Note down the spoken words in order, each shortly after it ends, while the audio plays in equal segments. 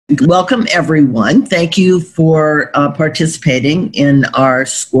Welcome, everyone. Thank you for participating in our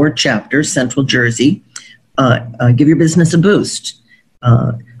SCORE chapter, Central Jersey. Give your business a boost.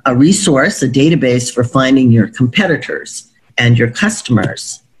 A resource, a database for finding your competitors and your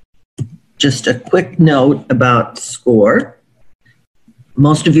customers. Just a quick note about SCORE.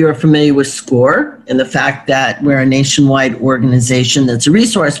 Most of you are familiar with SCORE and the fact that we're a nationwide organization that's a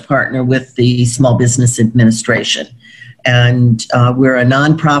resource partner with the Small Business Administration. And we're a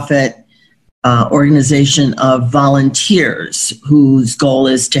nonprofit organization of volunteers whose goal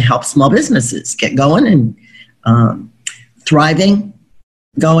is to help small businesses get going and thriving,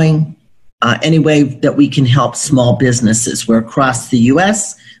 going any way that we can help small businesses. We're across the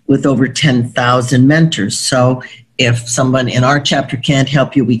U.S. with over 10,000 mentors. So if someone in our chapter can't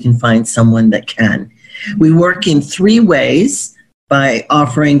help you, we can find someone that can. We work in 3 ways: by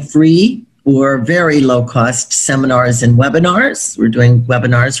offering free or very low-cost seminars and webinars. We're doing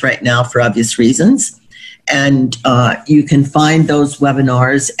webinars right now for obvious reasons. And you can find those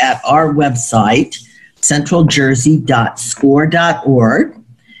webinars at our website, centraljersey.score.org.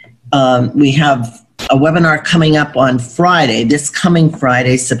 We have a webinar coming up on Friday, this coming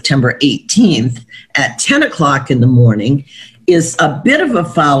Friday, September 18th at 10 o'clock in the morning, is a bit of a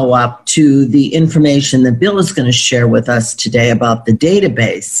follow-up to the information that Bill is going to share with us today about the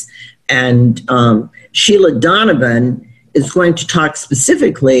database. And Sheila Donovan is going to talk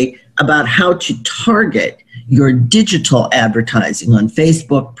specifically about how to target your digital advertising on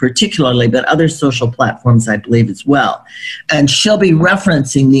Facebook particularly, but other social platforms, I believe, as well. And she'll be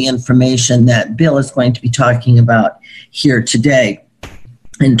referencing the information that Bill is going to be talking about here today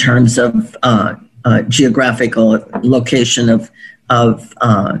in terms of geographical location of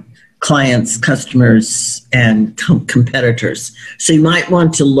clients, customers, and competitors. So you might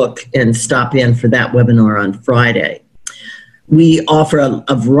want to look and stop in for that webinar on Friday. We offer a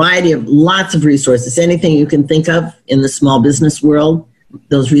variety of lots of resources, anything you can think of in the small business world.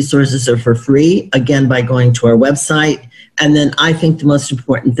 Those resources are for free, again, by going to our website. And then I think the most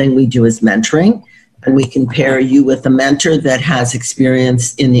important thing we do is mentoring. And we can pair you with a mentor that has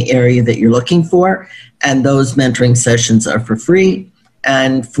experience in the area that you're looking for. And those mentoring sessions are for free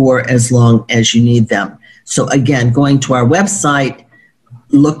and for as long as you need them. So again, going to our website,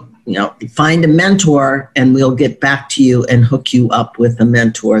 look, find a mentor, and we'll get back to you and hook you up with a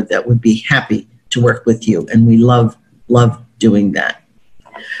mentor that would be happy to work with you. And we love doing that.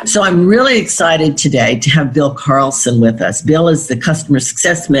 So I'm really excited today to have Bill Carlson with us. Bill is the Customer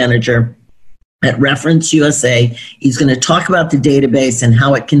Success Manager at Reference USA. He's going to talk about the database and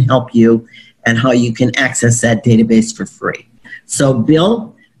how it can help you and how you can access that database for free. So,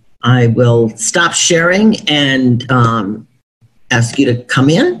 Bill, I will stop sharing and ask you to come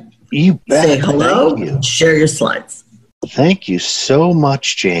in. You bet. Say hello. Thank you. Share your slides. Thank you so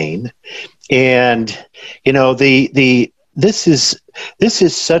much, Jane. And this is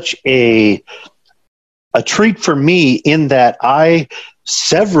such a treat for me in that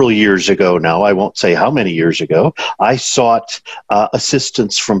several years ago now, I won't say how many years ago, I sought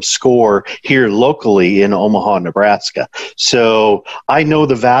assistance from SCORE here locally in Omaha, Nebraska. So I know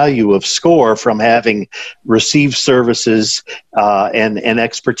the value of SCORE from having received services and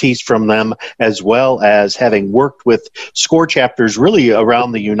expertise from them, as well as having worked with SCORE chapters really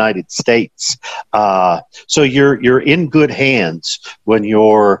around the United States. So you're in good hands when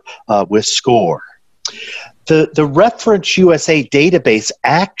you're with SCORE. The Reference USA database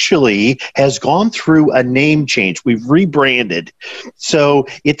actually has gone through a name change. We've rebranded. So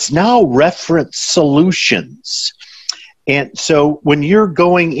it's now Reference Solutions. And so when you're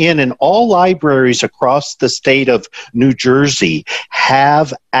going in, and all libraries across the state of New Jersey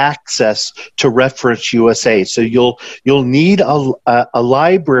have access to Reference USA. So you'll need a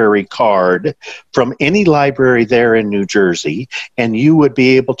library card from any library there in New Jersey, and you would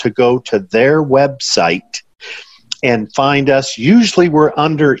be able to go to their website and find us. Usually we're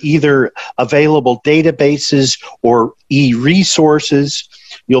under either available databases or e-resources.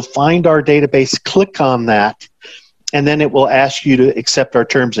 You'll find our database, click on that, and then it will ask you to accept our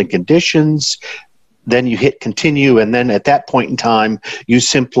terms and conditions. Then you hit continue, and then at that point in time, you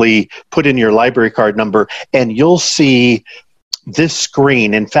simply put in your library card number, and you'll see this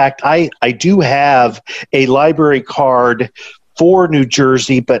screen. In fact, I do have a library card for New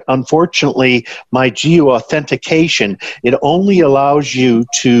Jersey, but unfortunately, my geo-authentication, it only allows you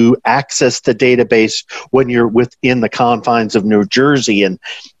to access the database when you're within the confines of New Jersey. And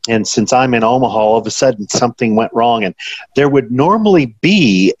since I'm in Omaha, all of a sudden something went wrong. And there would normally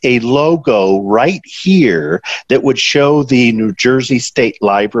be a logo right here that would show the New Jersey State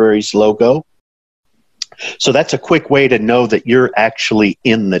Library's logo. So that's a quick way to know that you're actually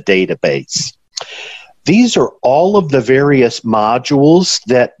in the database. These are all of the various modules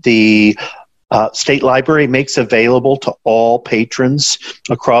that the State Library makes available to all patrons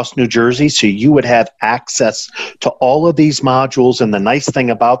across New Jersey. So you would have access to all of these modules. And the nice thing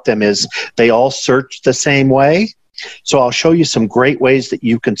about them is they all search the same way. So I'll show you some great ways that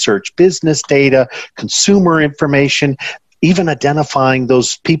you can search business data, consumer information, even identifying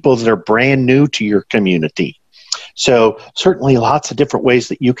those people that are brand new to your community. So certainly lots of different ways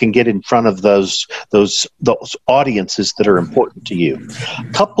that you can get in front of those audiences that are important to you.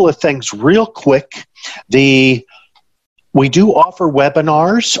 A couple of things real quick. We do offer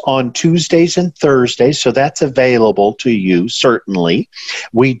webinars on Tuesdays and Thursdays, so that's available to you, certainly.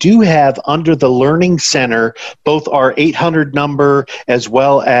 We do have under the Learning Center both our 800 number as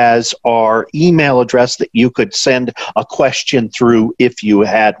well as our email address that you could send a question through if you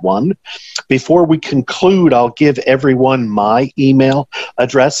had one. Before we conclude, I'll give everyone my email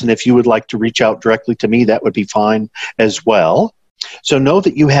address, and if you would like to reach out directly to me, that would be fine as well. So know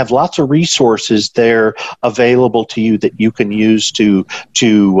that you have lots of resources there available to you that you can use to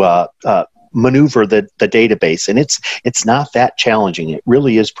maneuver the database. And it's not that challenging. It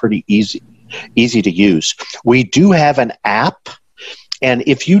really is pretty easy to use. We do have an app. And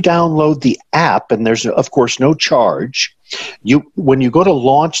if you download the app, and there's, of course, no charge, when you go to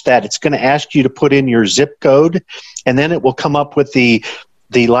launch that, it's going to ask you to put in your zip code, and then it will come up with the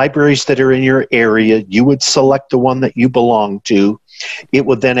libraries that are in your area. You would select the one that you belong to. It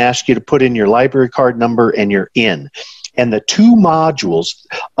would then ask you to put in your library card number, and you're in. And the two modules,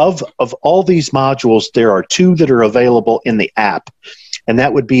 of all these modules, there are two that are available in the app. And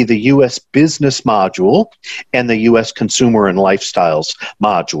that would be the U.S. Business module and the U.S. Consumer and Lifestyles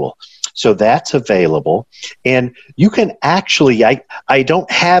module. So that's available. And you can actually, I don't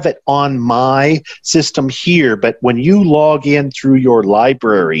have it on my system here, but when you log in through your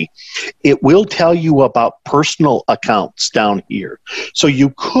library, it will tell you about personal accounts down here. So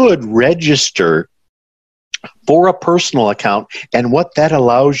you could register for a personal account, and what that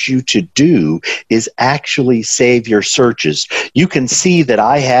allows you to do is actually save your searches. You can see that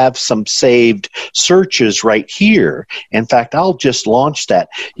I have some saved searches right here. In fact, I'll just launch that.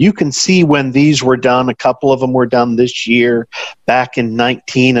 You can see when these were done. A couple of them were done this year, back in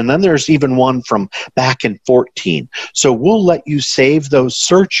 19, and then there's even one from back in 14. So we'll let you save those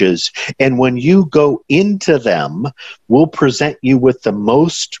searches, and when you go into them, we'll present you with the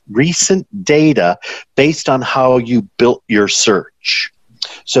most recent data based on how you built your search.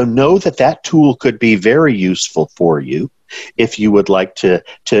 So know that that tool could be very useful for you if you would like to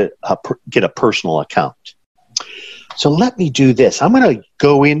get a personal account. So let me do this. I'm going to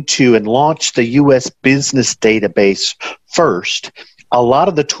go into and launch the U.S. Business Database first. A lot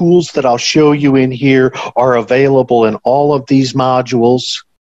of the tools that I'll show you in here are available in all of these modules.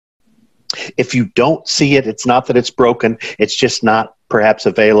 If you don't see it, it's not that it's broken. It's just not perhaps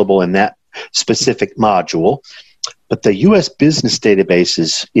available in that specific module. But the U.S. Business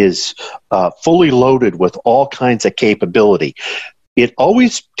Database is fully loaded with all kinds of capability. It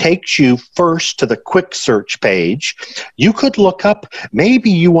always takes you first to the quick search page. You could look up, maybe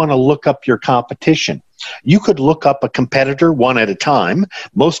you want to look up your competition. You could look up a competitor one at a time.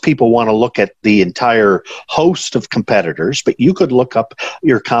 Most people want to look at the entire host of competitors, but you could look up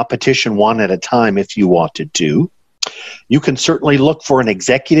your competition one at a time if you wanted to. You can certainly look for an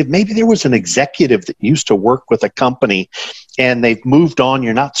executive. Maybe there was an executive that used to work with a company and they've moved on.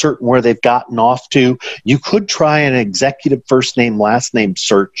 You're not certain where they've gotten off to. You could try an executive first name, last name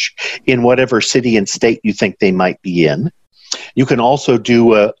search in whatever city and state you think they might be in. You can also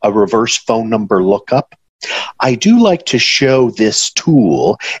do a reverse phone number lookup. I do like to show this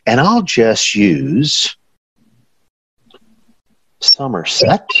tool, and I'll just use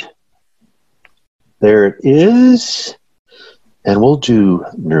Somerset. There it is. And we'll do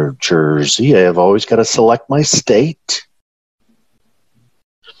New Jersey. I've always got to select my state.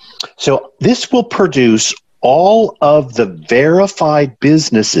 So this will produce all of the verified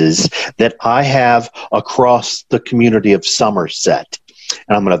businesses that I have across the community of Somerset.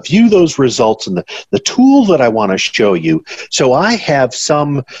 And I'm going to view those results in the tool that I want to show you. So I have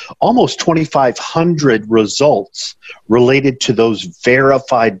some almost 2,500 results related to those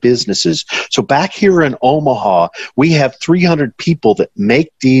verified businesses. So back here in Omaha, we have 300 people that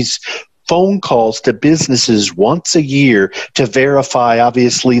make these phone calls to businesses once a year to verify,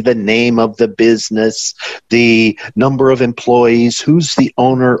 obviously, the name of the business, the number of employees, who's the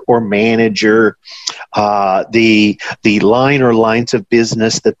owner or manager, the line or lines of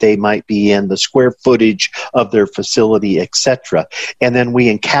business that they might be in, the square footage of their facility, etc. And then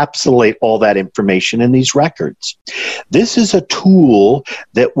we encapsulate all that information in these records. This is a tool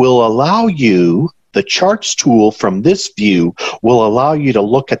that will allow you, the charts tool from this view will allow you to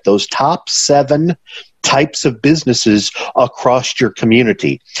look at those top 7 types of businesses across your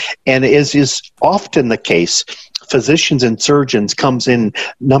community. And as is often the case, physicians and surgeons comes in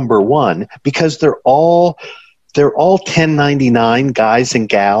number 1 because they're all 1099 guys and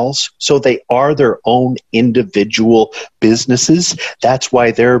gals, so they are their own individual businesses. That's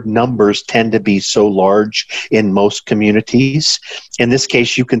why their numbers tend to be so large in most communities. In this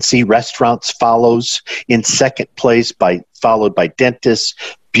case, you can see restaurants follows in second place, followed by dentists,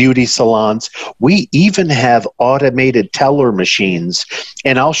 beauty salons. We even have automated teller machines,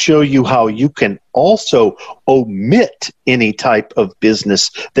 and I'll show you how you can also omit any type of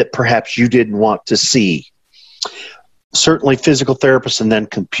business that perhaps you didn't want to see. Certainly physical therapists and then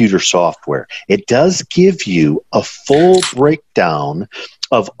computer software. It does give you a full breakdown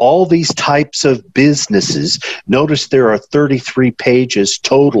of all these types of businesses. Notice there are 33 pages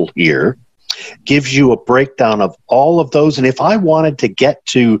total here. Gives you a breakdown of all of those. And if I wanted to get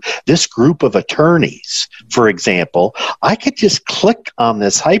to this group of attorneys, for example, I could just click on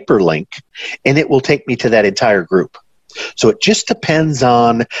this hyperlink and it will take me to that entire group. So it just depends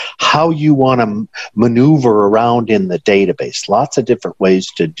on how you want to maneuver around in the database. Lots of different ways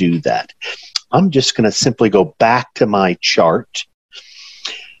to do that. I'm just going to simply go back to my chart.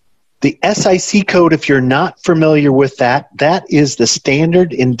 The SIC code, if you're not familiar with that, that is the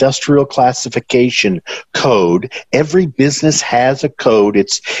standard industrial classification code. Every business has a code.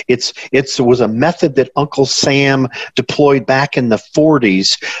 It was a method that Uncle Sam deployed back in the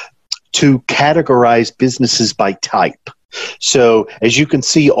 40s to categorize businesses by type. So as you can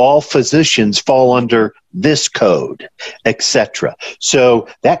see, all physicians fall under this code, etc. So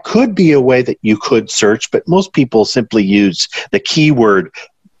that could be a way that you could search, but most people simply use the keyword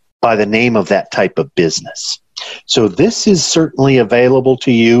by the name of that type of business. So this is certainly available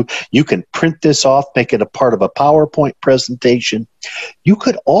to you. You can print this off, make it a part of a PowerPoint presentation. You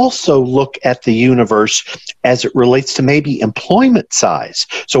could also look at the universe as it relates to maybe employment size.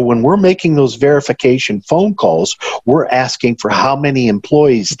 So when we're making those verification phone calls, we're asking for how many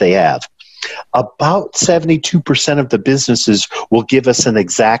employees they have. About 72% of the businesses will give us an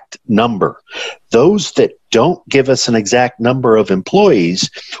exact number. Those that don't give us an exact number of employees,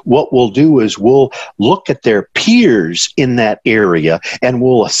 what we'll do is we'll look at their peers in that area and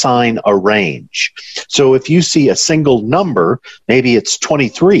we'll assign a range. So if you see a single number, maybe it's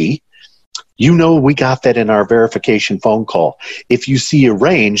 23, you know we got that in our verification phone call. If you see a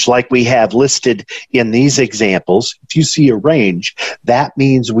range like we have listed in these examples, if you see a range, that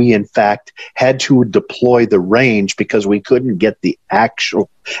means we in fact had to deploy the range because we couldn't get the actual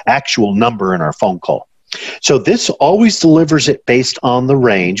number in our phone call. So this always delivers it based on the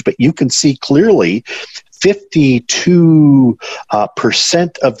range, but you can see clearly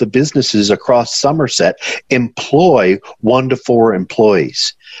 52% of the businesses across Somerset employ 1 to 4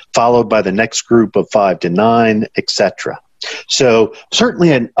 employees, followed by the next group of 5 to 9, etc. So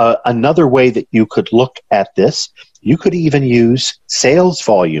certainly another way that you could look at this, you could even use sales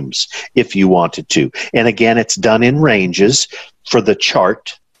volumes if you wanted to. And again, it's done in ranges for the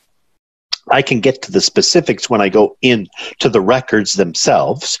chart. I can get to the specifics when I go into the records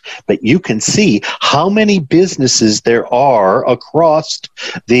themselves, but you can see how many businesses there are across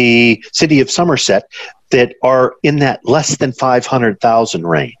the city of Somerset that are in that less than 500,000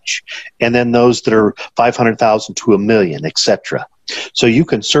 range, and then those that are 500,000 to 1 million, etc. So you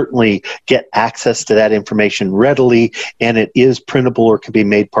can certainly get access to that information readily, and it is printable or can be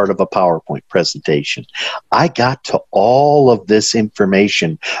made part of a PowerPoint presentation. I got to all of this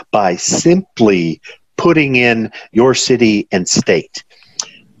information by simply putting in your city and state.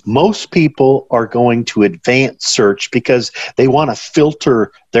 Most people are going to advanced search because they want to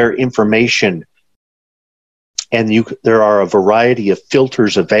filter their information, and there are a variety of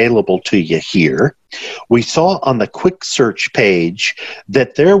filters available to you here. We saw on the quick search page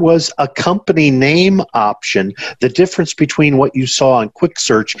that there was a company name option. The difference between what you saw on quick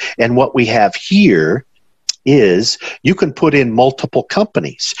search and what we have here is you can put in multiple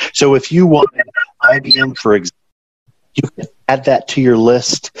companies. So if you wanted IBM, for example, you could add that to your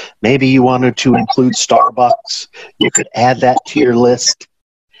list. Maybe you wanted to include Starbucks. You could add that to your list.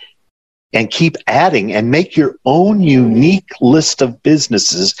 and keep adding and make your own unique list of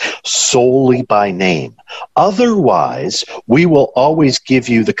businesses solely by name. Otherwise, we will always give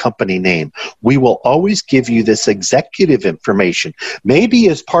you the company name. We will always give you this executive information. Maybe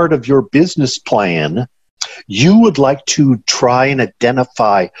as part of your business plan, you would like to try and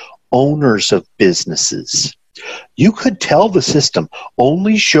identify owners of businesses. You could tell the system,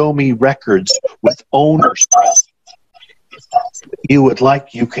 only show me records with owners. If that's what you would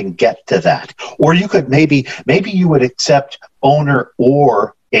like, you can get to that. Or you could maybe you would accept owner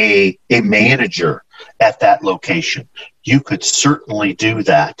or a manager at that location. You could certainly do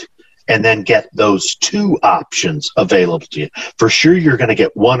that and then get those two options available to you. For sure, you're going to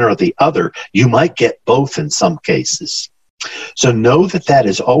get one or the other. You might get both in some cases. So know that that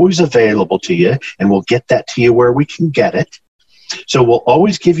is always available to you, and we'll get that to you where we can get it. So we'll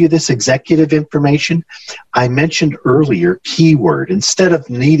always give you this executive information. I mentioned earlier keyword. Instead of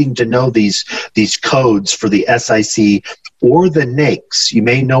needing to know these codes for the SIC or the NAICS, you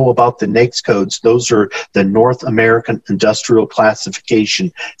may know about the NAICS codes. Those are the North American Industrial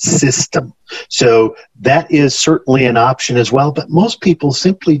Classification System. So that is certainly an option as well, but most people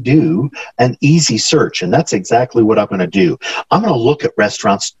simply do an easy search, and that's exactly what I'm going to do. I'm going to look at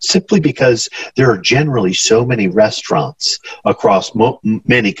restaurants simply because there are generally so many restaurants across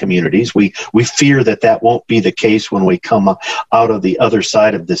many communities. We fear that that won't be the case when we come out of the other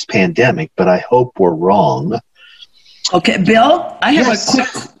side of this pandemic, but I hope we're wrong. Okay, Bill, I have Yes. a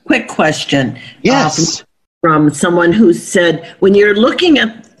quick question. Yes. From someone who said, when you're looking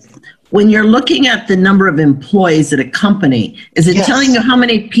at the number of employees at a company, is it Yes. telling you how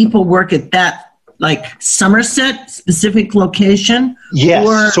many people work at that, like Somerset specific location?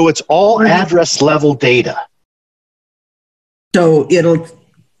 Yes. So it's all address level data. So if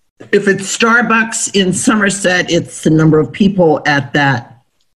it's Starbucks in Somerset, it's the number of people at that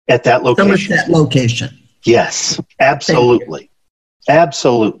location. Somerset location. Yes, absolutely.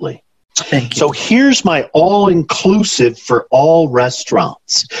 Absolutely. Thank you. So here's my all-inclusive for all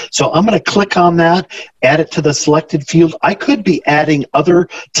restaurants. So I'm going to click on that, add it to the selected field. I could be adding other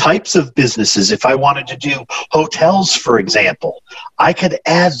types of businesses if I wanted to do hotels, for example. I could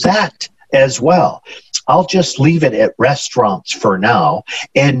add that as well. I'll just leave it at restaurants for now.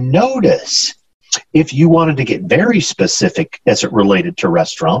 And notice, if you wanted to get very specific as it related to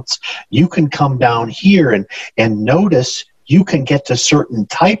restaurants, you can come down here and notice you can get to certain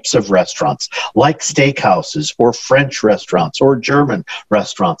types of restaurants like steakhouses or French restaurants or German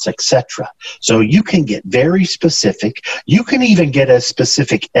restaurants, etc. So you can get very specific. You can even get as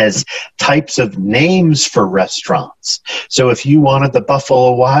specific as types of names for restaurants. So if you wanted the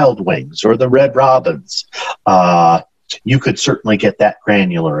Buffalo Wild Wings or the Red Robins, you could certainly get that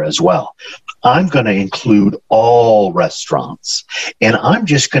granular as well. I'm going to include all restaurants, and I'm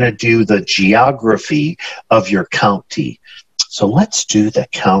just going to do the geography of your county. So let's do the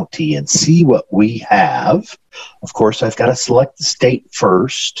county and see what we have. Of course, I've got to select the state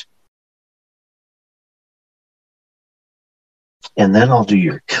first. And then I'll do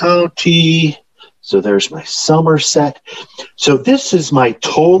your county. So there's my Somerset. So this is my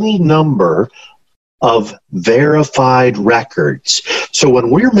total number of verified records. So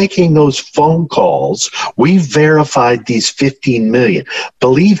when we're making those phone calls, we've verified these 15 million.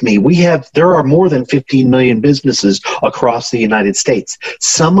 Believe me, there are more than 15 million businesses across the United States.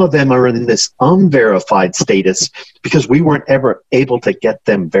 Some of them are in this unverified status because we weren't ever able to get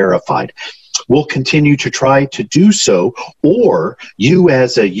them verified. We'll continue to try to do so, or you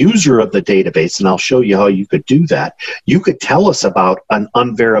as a user of the database, and I'll show you how you could do that, you could tell us about an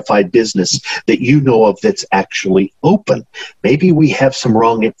unverified business that you know of that's actually open. Maybe we have some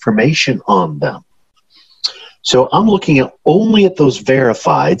wrong information on them. So I'm looking only at those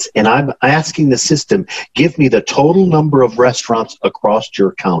verifieds, and I'm asking the system, give me the total number of restaurants across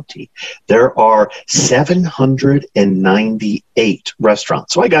your county. There are 798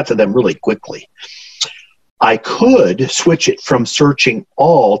 restaurants. So I got to them really quickly. I could switch it from searching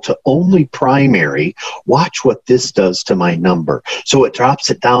all to only primary. Watch what this does to my number. So it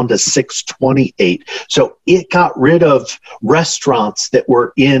drops it down to 628. So it got rid of restaurants that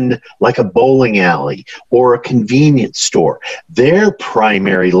were in like a bowling alley or a convenience store. Their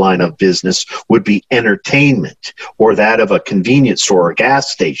primary line of business would be entertainment or that of a convenience store or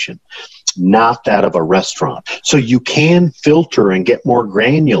gas station, not that of a restaurant. So you can filter and get more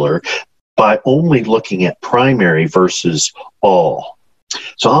granular by only looking at primary versus all.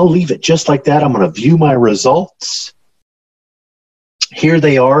 So I'll leave it just like that. I'm going to view my results. Here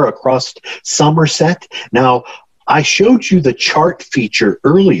they are across Somerset. Now, I showed you the chart feature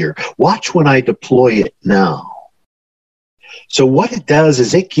earlier. Watch when I deploy it now. So what it does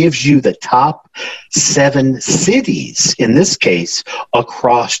is it gives you the top 7 cities, in this case,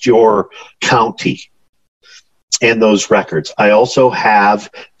 across your county and those records. I also have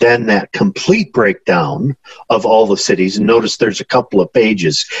then that complete breakdown of all the cities. And notice there's a couple of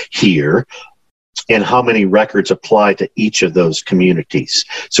pages here and how many records apply to each of those communities.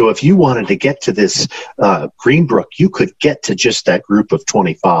 So if you wanted to get to this Greenbrook, you could get to just that group of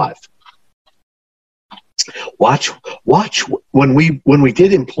 25. Watch when we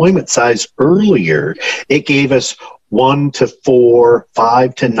did employment size earlier, it gave us 1 to 4,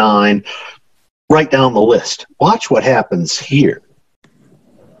 5 to 9, right down the list. Watch what happens here.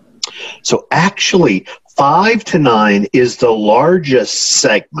 So actually 5 to 9 is the largest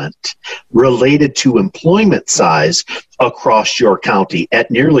segment related to employment size across your county at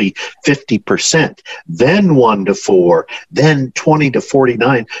nearly 50%, then 1 to 4, then 20 to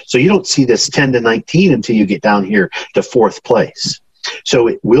 49. So you don't see this 10 to 19 until you get down here to 4th place. So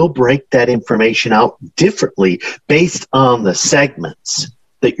it will break that information out differently based on the segments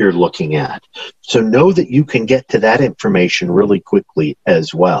that you're looking at. So know that you can get to that information really quickly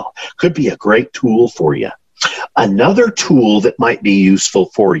as well. Could be a great tool for you. Another tool that might be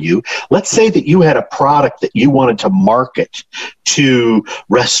useful for you, let's say that you had a product that you wanted to market to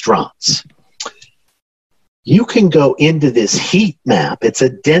restaurants. You can go into this heat map. It's a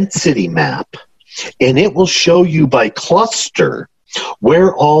density map, and it will show you by cluster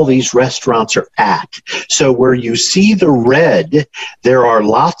where all these restaurants are at. So where you see the red, there are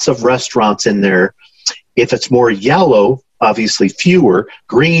lots of restaurants in there. If it's more yellow, obviously fewer,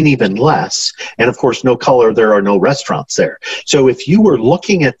 green even less, and of course no color, there are no restaurants there. So if you were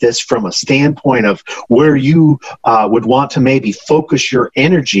looking at this from a standpoint of where you would want to maybe focus your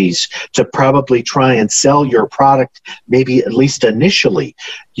energies to probably try and sell your product, maybe at least initially,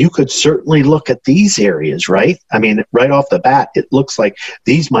 you could certainly look at these areas, right? I mean, right off the bat, it looks like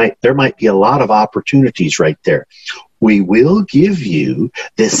there might be a lot of opportunities right there. We will give you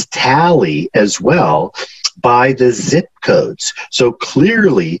this tally as well by the zip codes. So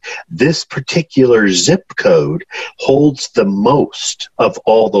clearly, this particular zip code holds the most of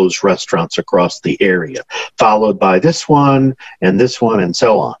all those restaurants across the area, followed by this one and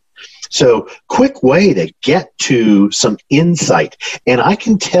so on. So quick way to get to some insight. And I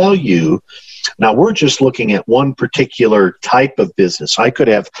can tell you, now we're just looking at one particular type of business. I could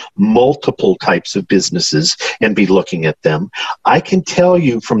have multiple types of businesses and be looking at them. I can tell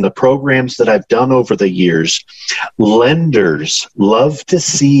you from the programs that I've done over the years, lenders love to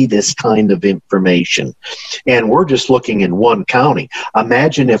see this kind of information. And we're just looking in one county.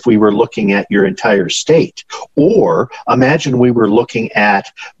 Imagine if we were looking at your entire state, or imagine we were looking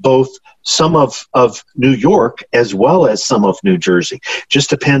at both some of New York as well as some of New Jersey. Just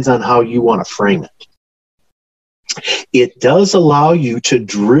depends on how you want to frame it. It does allow you to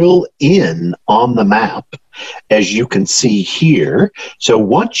drill in on the map, as you can see here. So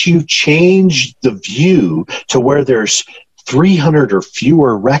once you change the view to where there's 300 or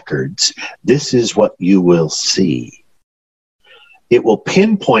fewer records, this is what you will see. It will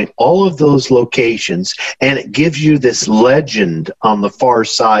pinpoint all of those locations, and it gives you this legend on the far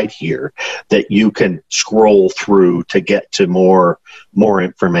side here that you can scroll through to get to more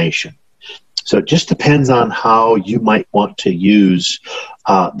information. So it just depends on how you might want to use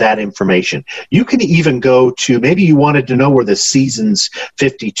that information. You can even go to, maybe you wanted to know where the Seasons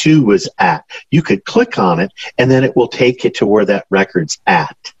 52 was at. You could click on it, and then it will take you to where that record's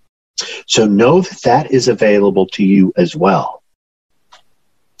at. So know that that is available to you as well.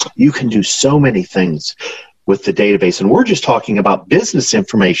 You can do so many things with the database, and we're just talking about business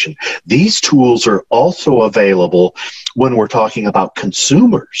information. These tools are also available when we're talking about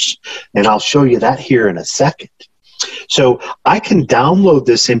consumers, and I'll show you that here in a second. So I can download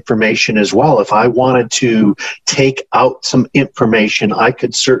this information as well. If I wanted to take out some information, I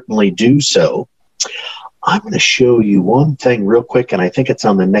could certainly do so. I'm going to show you one thing real quick, and I think it's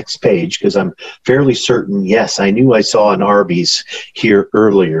on the next page because I'm fairly certain, yes, I knew I saw an Arby's here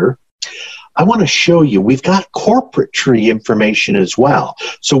earlier. I want to show you, we've got corporate tree information as well.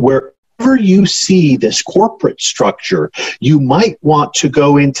 So wherever you see this corporate structure, you might want to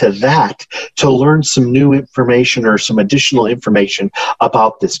go into that to learn some new information or some additional information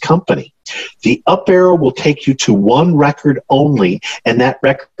about this company. The up arrow will take you to one record only, and that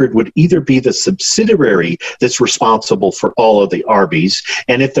record would either be the subsidiary that's responsible for all of the Arby's,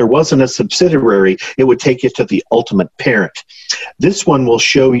 and if there wasn't a subsidiary, it would take you to the ultimate parent. This one will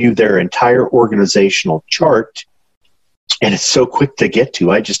show you their entire organizational chart, and it's so quick to get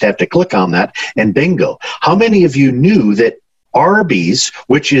to. I just have to click on that, and bingo. How many of you knew that Arby's,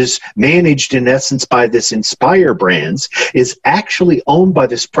 which is managed in essence by this Inspire Brands, is actually owned by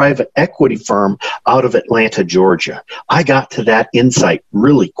this private equity firm out of Atlanta, Georgia. I got to that insight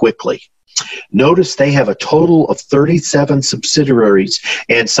really quickly. Notice they have a total of 37 subsidiaries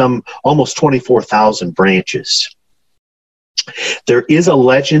and some almost 24,000 branches. There is a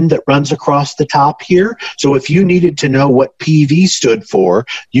legend that runs across the top here. So if you needed to know what PV stood for,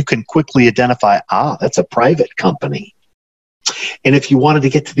 you can quickly identify, that's a private company. And if you wanted to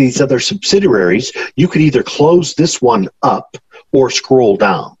get to these other subsidiaries, you could either close this one up or scroll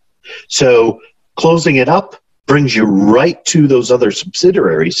down. So closing it up brings you right to those other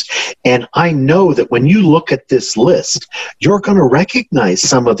subsidiaries. And I know that when you look at this list, you're going to recognize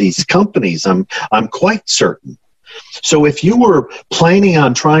some of these companies. I'm quite certain. So if you were planning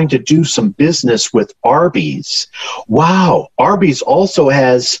on trying to do some business with Arby's, wow, Arby's also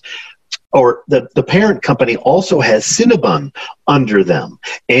has, or the parent company also has Cinnabon under them,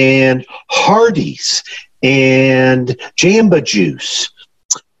 and Hardee's, and Jamba Juice,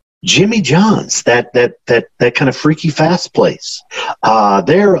 Jimmy John's, that kind of freaky fast place.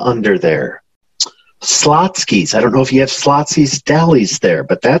 They're under there. Slotsky's. I don't know if you have Slotsky's delis there,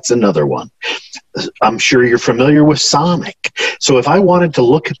 but that's another one. I'm sure you're familiar with Sonic. So if I wanted to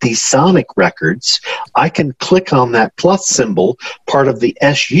look at these Sonic records, I can click on that plus symbol, part of the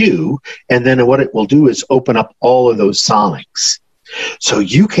SU, and then what it will do is open up all of those Sonics. So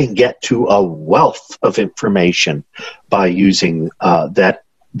you can get to a wealth of information by using that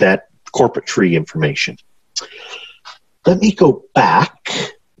corporate tree information. Let me go back.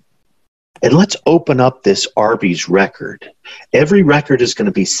 And let's open up this Arby's record. Every record is going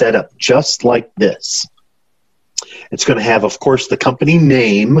to be set up just like this. It's going to have, of course, the company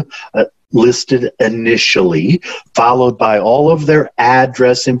name listed initially, followed by all of their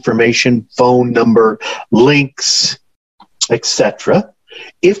address information, phone number, links, etc.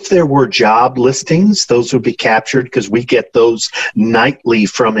 If there were job listings, those would be captured because we get those nightly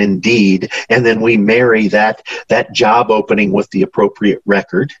from Indeed, and then we marry that job opening with the appropriate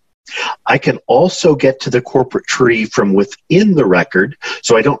record. I can also get to the corporate tree from within the record,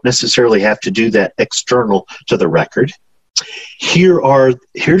 so I don't necessarily have to do that external to the record.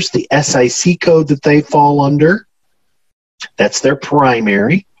 Here's the SIC code that they fall under. That's their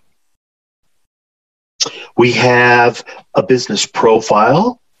primary. We have a business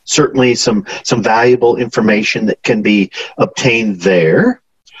profile, certainly some valuable information that can be obtained there.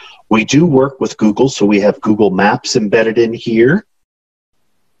 We do work with Google, so we have Google Maps embedded in here.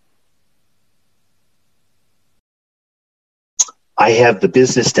 I have the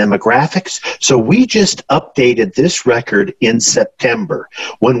business demographics. So we just updated this record in September.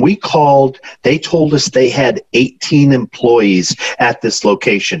 When we called, they told us they had 18 employees at this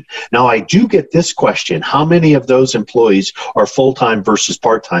location. Now, I do get this question: how many of those employees are full-time versus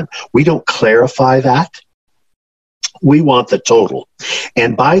part-time? We don't clarify that. We want the total.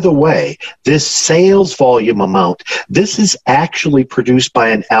 And by the way, this sales volume amount, this is actually produced by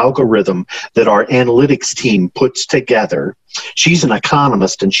an algorithm that our analytics team puts together. She's an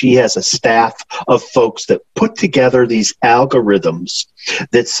economist, and she has a staff of folks that put together these algorithms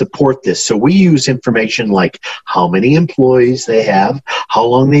that support this. So we use information like how many employees they have, how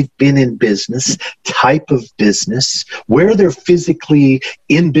long they've been in business, type of business, where they're physically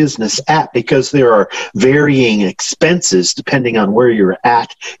in business at, because there are varying expenses depending on where you're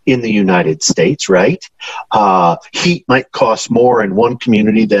at in the United States, right? Heat might cost more in one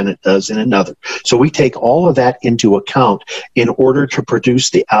community than it does in another. So we take all of that into account in order to produce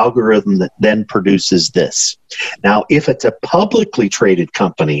the algorithm that then produces this. Now, if it's a publicly traded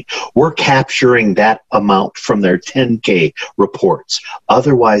company, we're capturing that amount from their 10K reports.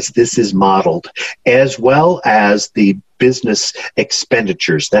 Otherwise, this is modeled, as well as the business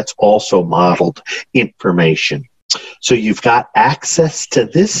expenditures. That's also modeled information. So you've got access to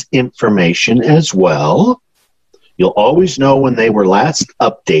this information as well. You'll always know when they were last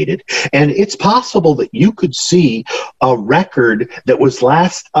updated. And it's possible that you could see a record that was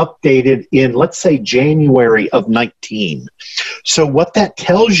last updated in, let's say, January of 19. So what that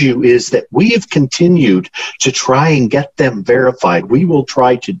tells you is that we have continued to try and get them verified. We will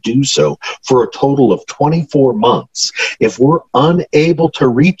try to do so for a total of 24 months. If we're unable to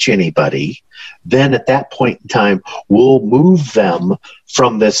reach anybody, then at that point in time, we'll move them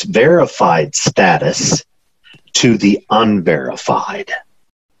from this verified status to the unverified.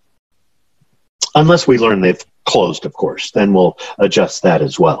 Unless we learn they've closed, of course, then we'll adjust that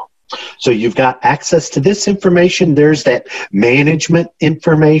as well. So you've got access to this information. There's that management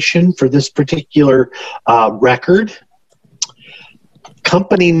information for this particular record.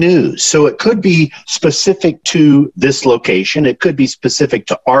 company news. So it could be specific to this location. It could be specific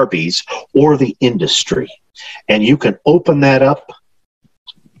to Arby's or the industry. And you can open that up.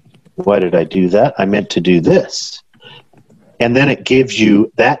 Why did I do that? I meant to do this. And then it gives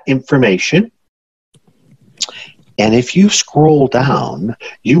you that information. And if you scroll down,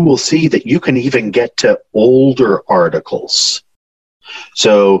 you will see that you can even get to older articles.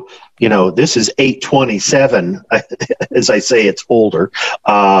 So, you know, this is 827. As I say, it's older.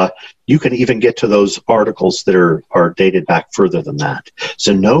 You can even get to those articles that are dated back further than that.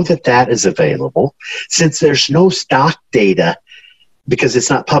 So know that that is available. Since there's no stock data, because it's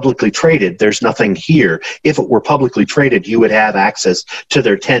not publicly traded, there's nothing here. If it were publicly traded, you would have access to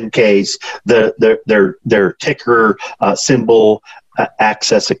their 10Ks, their ticker symbol,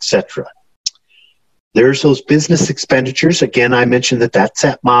 access, etc. There's those business expenditures. Again, I mentioned that that's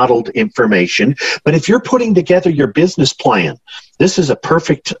that modeled information. But if you're putting together your business plan, this is a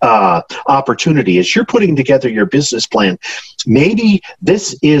perfect opportunity. As you're putting together your business plan, maybe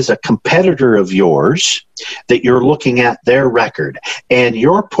this is a competitor of yours that you're looking at their record, and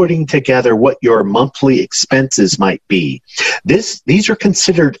you're putting together what your monthly expenses might be. These are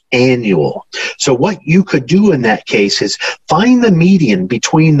considered annual. So what you could do in that case is find the median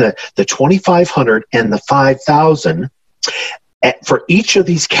between the 2,500 and the 5,000 for each of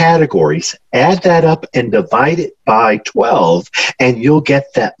these categories. Add that up and divide it by 12, and you'll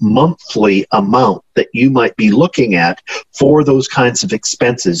get that monthly amount that you might be looking at for those kinds of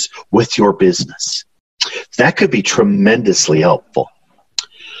expenses with your business. That could be tremendously helpful.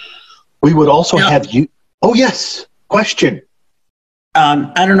 We would also have you. Oh, yes. Question.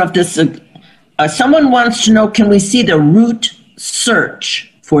 I don't know if this someone wants to know, can we see the root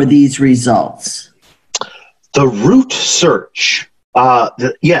search for these results? The root search.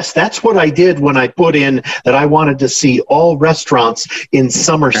 Yes, that's what I did when I put in that I wanted to see all restaurants in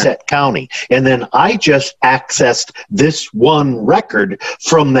Somerset County. And then I just accessed this one record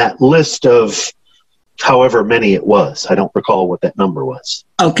from that list of however many it was. I don't recall what that number was.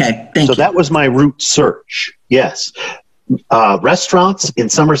 Okay, thank you. So that was my root search. Yes. Restaurants in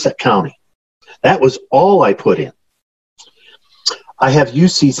Somerset County. That was all I put in. I have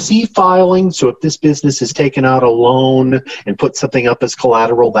UCC filing, so if this business has taken out a loan and put something up as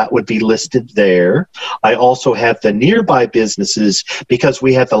collateral, that would be listed there. I also have the nearby businesses because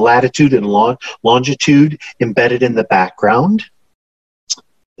we have the latitude and longitude embedded in the background.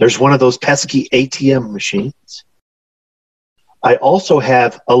 There's one of those pesky ATM machines. I also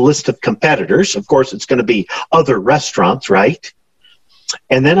have a list of competitors. Of course, it's going to be other restaurants, right?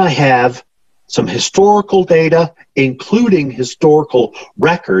 And then I have some historical data, including historical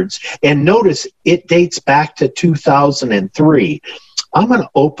records. And notice it dates back to 2003. I'm going to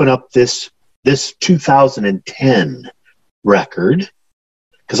open up this 2010 record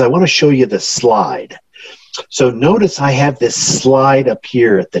because I want to show you the slide. So notice I have this slide up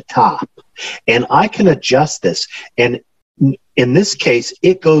here at the top, and I can adjust this. And in this case,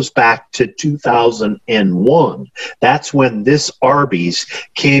 it goes back to 2001. That's when this Arby's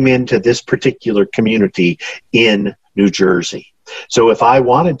came into this particular community in New Jersey. So if I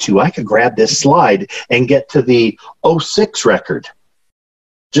wanted to, I could grab this slide and get to the 06 record.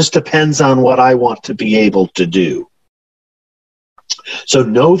 Just depends on what I want to be able to do. So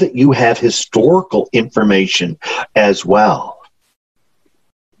know that you have historical information as well.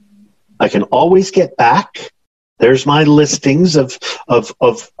 I can always get back. There's my listings of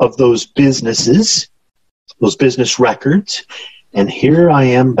those businesses, those business records. And here I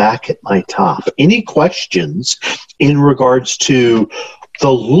am back at my top. Any questions in regards to the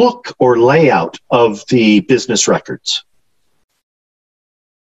look or layout of the business records?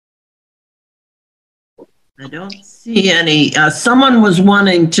 I don't see any. Someone was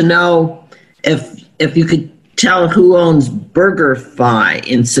wanting to know if you could tell who owns BurgerFi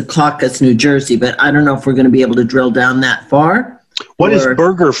in Secaucus, New Jersey, but I don't know if we're going to be able to drill down that far. What is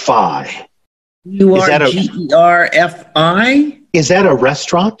BurgerFi? URGERFI? Is that a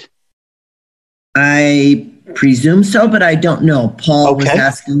restaurant? I presume so, but I don't know. Paul was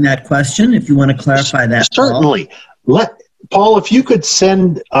asking that question. If you want to clarify that, certainly. Paul, if you could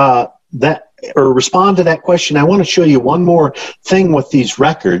send that or respond to that question. I want to show you one more thing with these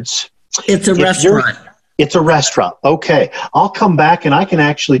records. It's a restaurant. It's a restaurant. Okay. I'll come back and I can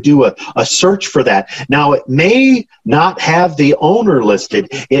actually do a search for that. Now, it may not have the owner listed.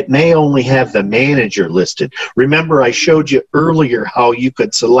 It may only have the manager listed. Remember, I showed you earlier how you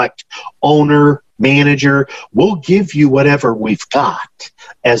could select owner, manager. We'll give you whatever we've got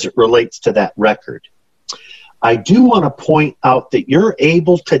as it relates to that record. I do want to point out that you're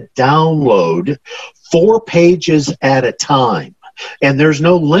able to download 4 pages at a time. And there's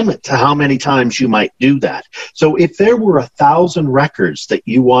no limit to how many times you might do that. So if there were 1,000 records that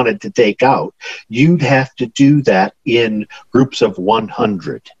you wanted to take out, you'd have to do that in groups of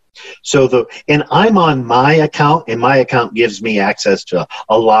 100. And I'm on my account, and my account gives me access to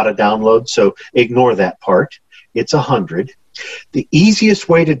a lot of downloads, so ignore that part. It's 100. The easiest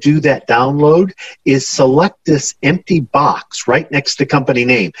way to do that download is select this empty box right next to company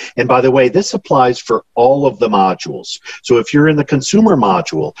name. And by the way, this applies for all of the modules. So if you're in the consumer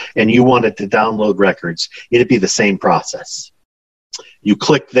module and you wanted to download records, it'd be the same process. You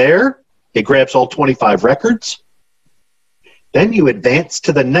click there, it grabs all 25 records. Then you advance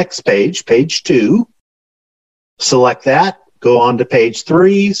to the next page, page 2, select that, go on to page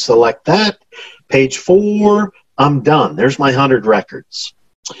 3, select that, page 4, I'm done. There's my 100 records.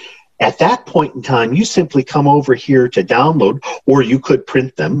 At that point in time, you simply come over here to download, or you could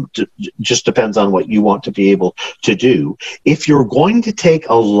print them. Just depends on what you want to be able to do. If you're going to take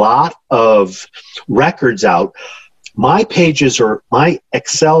a lot of records out, my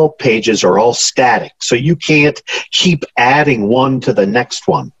Excel pages are all static, so you can't keep adding one to the next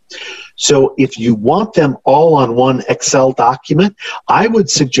one. So if you want them all on one Excel document, I would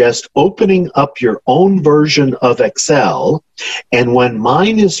suggest opening up your own version of Excel, and when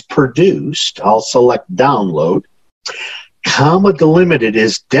mine is produced, I'll select download. Comma delimited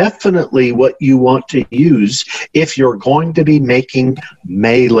is definitely what you want to use if you're going to be making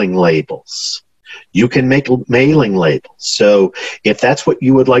mailing labels. You can make mailing labels. So if that's what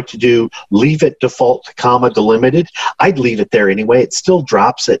you would like to do, leave it default to comma delimited. I'd leave it there anyway. It still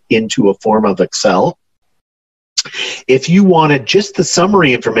drops it into a form of Excel. If you wanted just the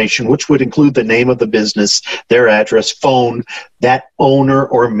summary information, which would include the name of the business, their address, phone, that owner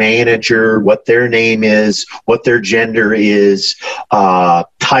or manager, what their name is, what their gender is,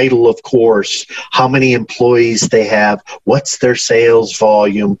 title, of course, how many employees they have, what's their sales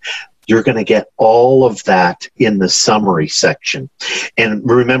volume, you're going to get all of that in the summary section. And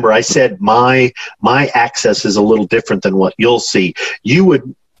remember, I said my access is a little different than what you'll see. You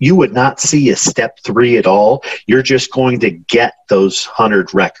would not see a step 3 at all. You're just going to get those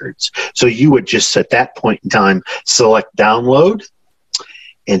 100 records. So you would just, at that point in time, select download,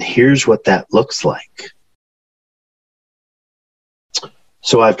 and here's what that looks like.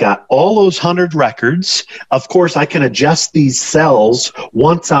 So I've got all those 100 records. Of course, I can adjust these cells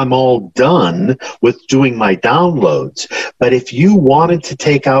once I'm all done with doing my downloads. But if you wanted to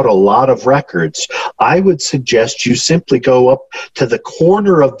take out a lot of records, I would suggest you simply go up to the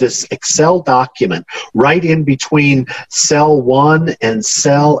corner of this Excel document, right in between cell 1 and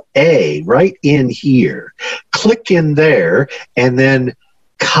cell A, right in here. Click in there and then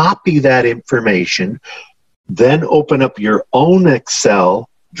copy that information. Then open up your own Excel,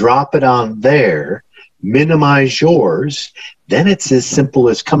 drop it on there, minimize yours. Then it's as simple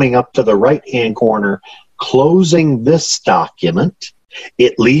as coming up to the right-hand corner, closing this document.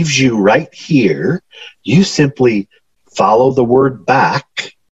 It leaves you right here. You simply follow the word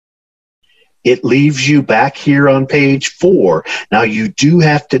back. It leaves you back here on page 4. Now, you do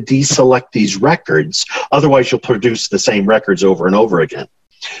have to deselect these records. Otherwise, you'll produce the same records over and over again.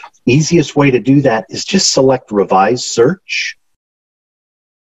 Easiest way to do that is just select Revise Search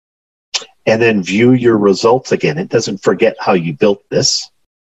and then view your results again. It doesn't forget how you built this.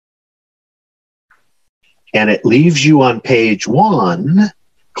 And it leaves you on page 1,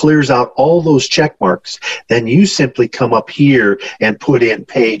 clears out all those check marks. Then you simply come up here and put in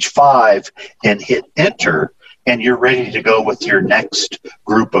page 5 and hit Enter, and you're ready to go with your next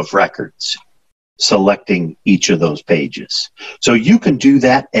group of records, selecting each of those pages. So you can do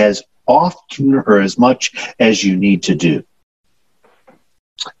that as often or as much as you need to do.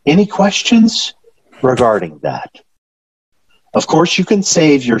 Any questions regarding that? Of course, you can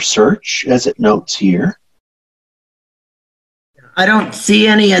save your search as it notes here. I don't see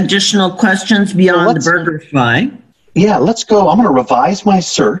any additional questions beyond the BurgerFi. Yeah, let's go. I'm going to revise my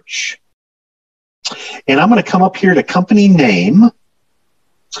search. And I'm going to come up here to company name.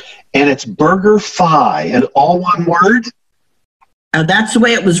 And it's BurgerFi, and all one word. That's the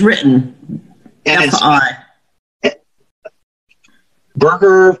way it was written. And F-I.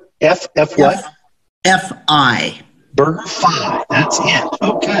 Burger F what? F-I. BurgerFi. That's it.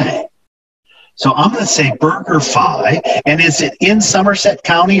 Okay. So I'm going to say BurgerFi. And is it in Somerset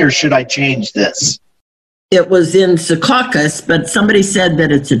County, or should I change this? It was in Secaucus, but somebody said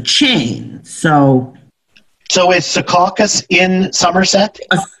that it's a chain. So is Secaucus in Somerset?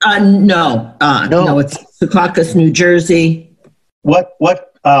 No, it's Secaucus, New Jersey. What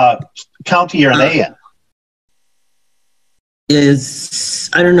county are they in?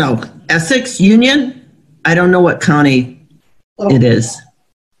 I don't know, Essex, Union? I don't know what county. It is.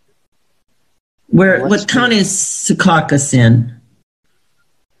 What county is Secaucus in?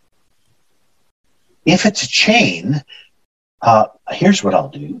 If it's a chain, here's what I'll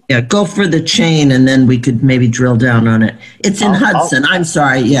do. Yeah, go for the chain, and then we could maybe drill down on it. It's in Hudson. I'm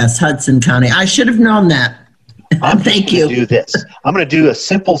sorry. Yes, Hudson County. I should have known that. Thank you. Do this. I'm going to do a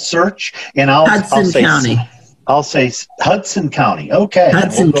simple search, and Hudson County. I'll say Hudson County. Okay.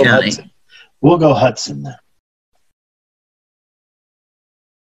 Hudson County. Hudson. We'll go Hudson then.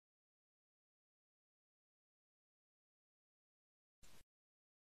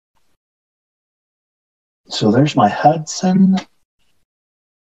 So there's my Hudson.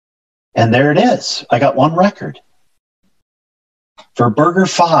 And there it is. I got one record for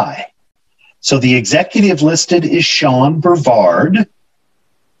BurgerFi. So the executive listed is Sean Brevard.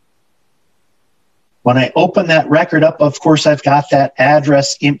 When I open that record up, of course, I've got that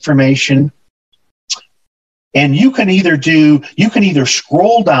address information. And you can either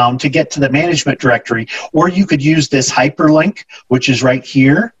scroll down to get to the management directory, or you could use this hyperlink, which is right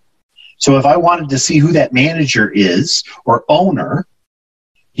here. So if I wanted to see who that manager is or owner,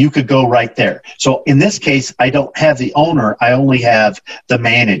 you could go right there. So in this case, I don't have the owner, I only have the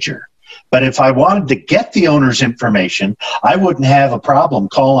manager. But if I wanted to get the owner's information, I wouldn't have a problem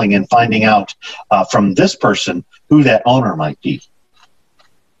calling and finding out from this person who that owner might be.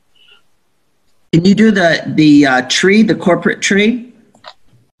 Can you do the tree, the corporate tree?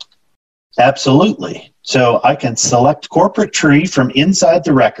 Absolutely. So I can select corporate tree from inside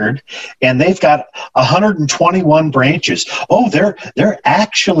the record, and they've got 121 branches. Oh, they're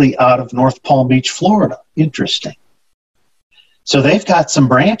actually out of North Palm Beach, Florida. Interesting. So they've got some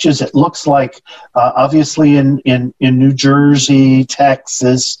branches, it looks like, obviously in New Jersey,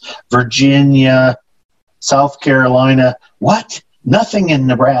 Texas, Virginia, South Carolina. What? Nothing in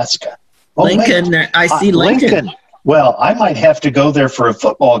Nebraska. Oh, Lincoln. I see Lincoln. Well, I might have to go there for a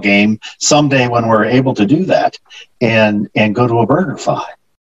football game someday when we're able to do that and go to a BurgerFi.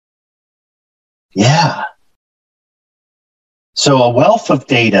 Yeah. So a wealth of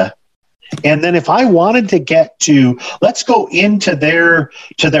data. And then if I wanted to get to, let's go into their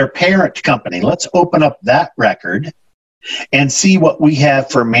parent company. Let's open up that record and see what we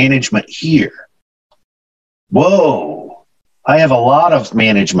have for management here. Whoa, I have a lot of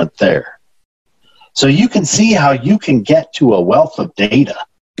management there. So you can see how you can get to a wealth of data.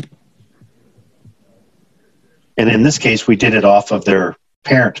 And in this case, we did it off of their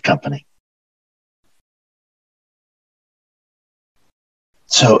parent company.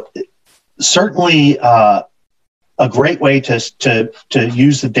 So certainly a great way to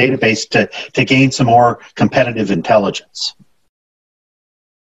use the database to gain some more competitive intelligence.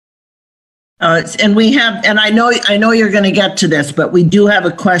 And we have, and I know you're going to get to this, but we do have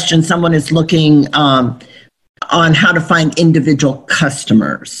a question. Someone is looking on how to find individual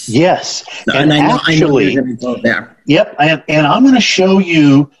customers. Yes, and I know you're going to go there. Yep, and I'm going to show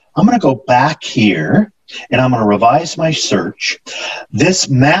you. I'm going to go back here, and I'm going to revise my search. This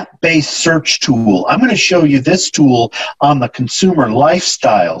map-based search tool, I'm going to show you this tool on the consumer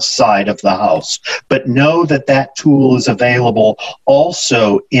lifestyle side of the house, but know that that tool is available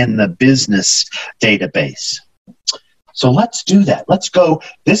also in the business database. So let's do that. Let's go.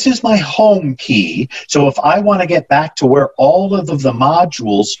 This is my home key. So if I want to get back to where all of the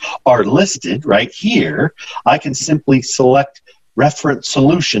modules are listed right here, I can simply select Reference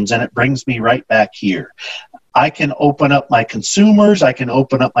Solutions, and it brings me right back here. I can open up my consumers. I can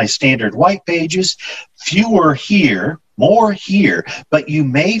open up my standard white pages. Fewer here, more here. But you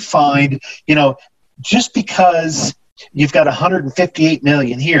may find, just because you've got 158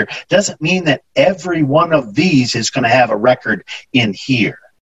 million here doesn't mean that every one of these is going to have a record in here.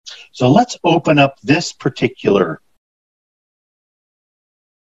 So let's open up this particular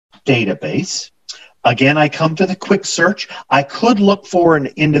database. Again, I come to the quick search. I could look for an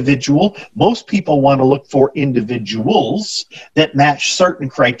individual. Most people want to look for individuals that match certain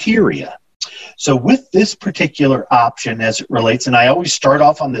criteria. So with this particular option as it relates, and I always start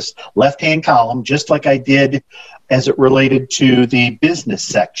off on this left-hand column, just like I did as it related to the business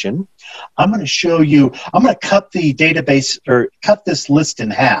section, I'm going to show you, I'm going to cut the database or cut this list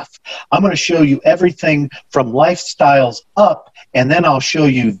in half. I'm going to show you everything from lifestyles up, and then I'll show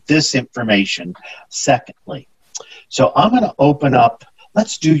you this information secondly. So I'm going to open up,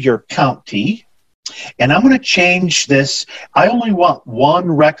 let's do your county, and I'm going to change this. I only want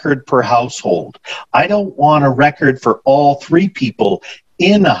one record per household. I don't want a record for all three people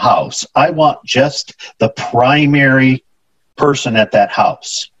in a house. I want just the primary person at that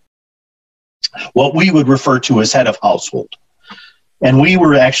house, what we would refer to as head of household. And we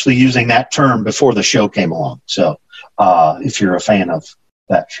were actually using that term before the show came along. So if you're a fan of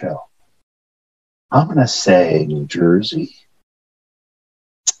that show. I'm going to say New Jersey.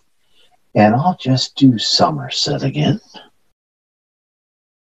 And I'll just do Somerset again.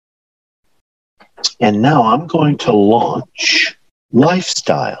 And now I'm going to launch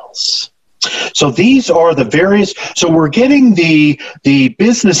lifestyles. So these are the various, so we're getting the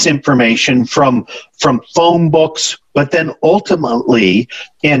business information from phone books, but then ultimately,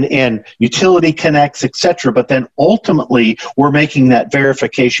 and utility connects, etc. But then ultimately, we're making that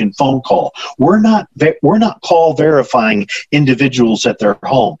verification phone call. We're not call verifying individuals at their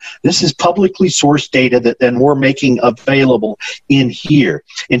home. This is publicly sourced data that then we're making available in here.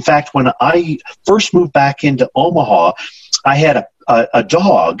 In fact, when I first moved back into Omaha, I had a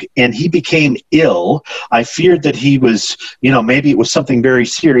dog, and he became ill. I feared that he was, maybe it was something very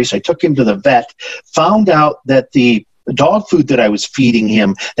serious. I took him to the vet, found out that the dog food that I was feeding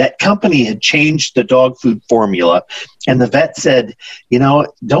him, that company had changed the dog food formula. And the vet said,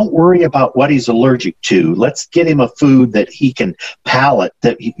 don't worry about what he's allergic to. Let's get him a food that he can palate,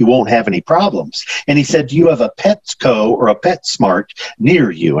 that he won't have any problems. And he said, do you have a Petco or a PetSmart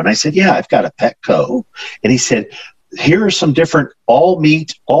near you? And I said, yeah, I've got a Petco. And he said, here are some different all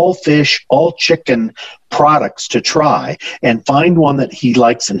meat, all fish, all chicken products to try, and find one that he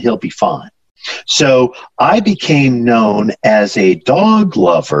likes and he'll be fine. So I became known as a dog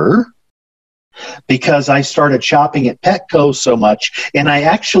lover because I started shopping at Petco so much, and I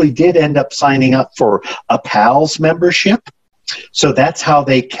actually did end up signing up for a PALS membership. So that's how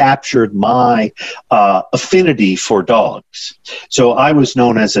they captured my affinity for dogs. So I was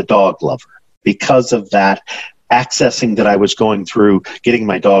known as a dog lover because of that accessing that I was going through, getting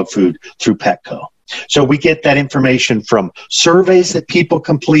my dog food through Petco. So we get that information from surveys that people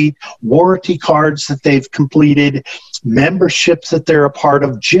complete, warranty cards that they've completed, memberships that they're a part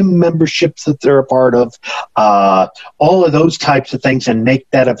of, gym memberships that they're a part of, all of those types of things, and make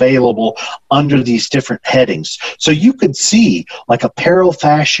that available under these different headings. So you could see, like apparel,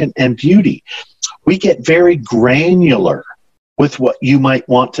 fashion, and beauty. We get very granular with what you might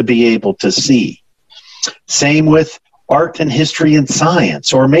want to be able to see. Same with art and history and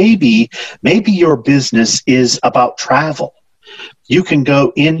science, or maybe your business is about travel. You can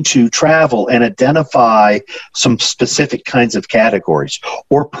go into travel and identify some specific kinds of categories,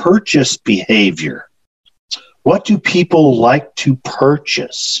 or purchase behavior. What do people like to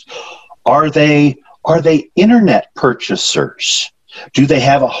purchase? Are they internet purchasers? Do they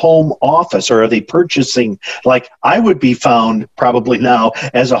have a home office, or are they purchasing, like I would be found probably now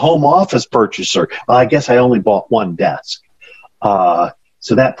as a home office purchaser? Well, I guess I only bought one desk. So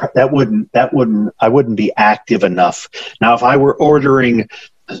I wouldn't be active enough. Now, if I were ordering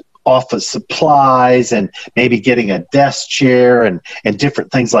office supplies and maybe getting a desk chair and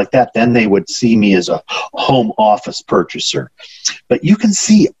different things like that, then they would see me as a home office purchaser. But you can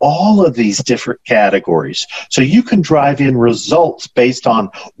see all of these different categories. So you can drive in results based on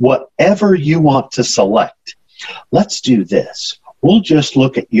whatever you want to select. Let's do this. We'll just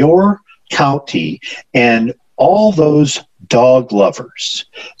look at your county and all those dog lovers.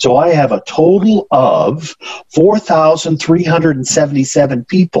 So I have a total of 4,377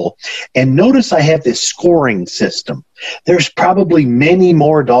 people. And notice I have this scoring system. There's probably many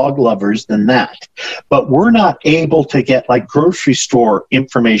more dog lovers than that. But we're not able to get like grocery store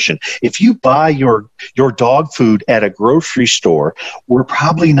information. If you buy your dog food at a grocery store, we're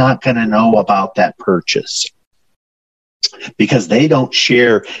probably not going to know about that purchase because they don't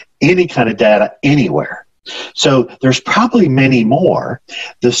share any kind of data anywhere. So there's probably many more.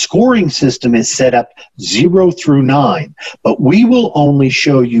 The scoring system is set up 0 through 9, but we will only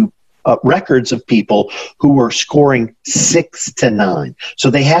show you records of people who are scoring 6 to 9.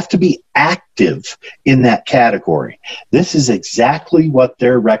 So they have to be active in that category. This is exactly what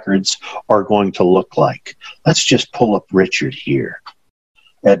their records are going to look like. Let's just pull up Richard here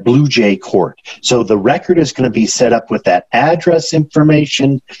at Blue Jay Court. So the record is going to be set up with that address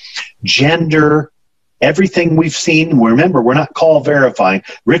information, gender, everything we've seen. Remember, we're not call verifying.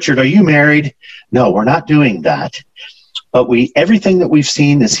 Richard, are you married? No, we're not doing that. But everything that we've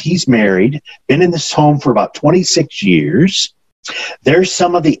seen is he's married, been in this home for about 26 years. There's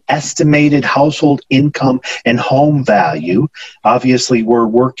some of the estimated household income and home value. Obviously,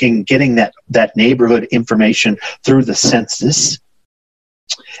 we're getting that neighborhood information through the census.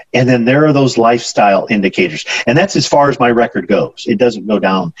 And then there are those lifestyle indicators. And that's as far as my record goes. It doesn't go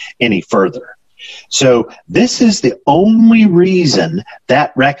down any further. So this is the only reason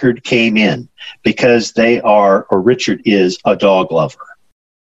that record came in, because Richard is a dog lover.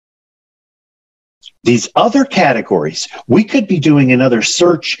 These other categories, we could be doing another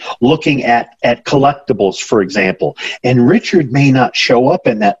search looking at collectibles, for example, and Richard may not show up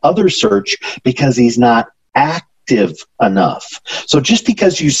in that other search because he's not active enough. So just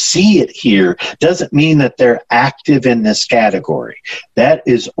because you see it here doesn't mean that they're active in this category. That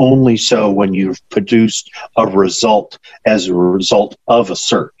is only so when you've produced a result as a result of a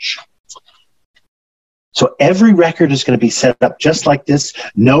search. So every record is going to be set up just like this.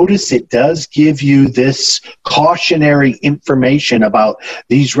 Notice it does give you this cautionary information about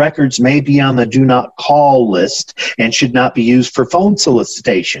these records may be on the do not call list and should not be used for phone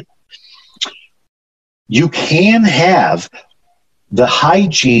solicitation. You can have the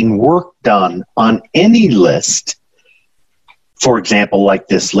hygiene work done on any list. For example, like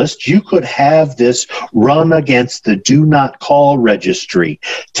this list, you could have this run against the do not call registry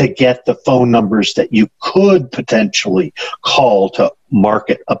to get the phone numbers that you could potentially call to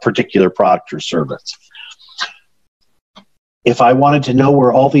market a particular product or service. If I wanted to know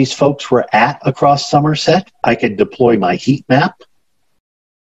where all these folks were at across Somerset, I could deploy my heat map.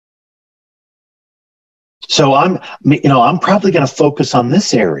 So I'm probably going to focus on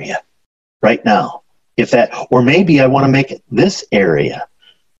this area right now. Or maybe I want to make it this area.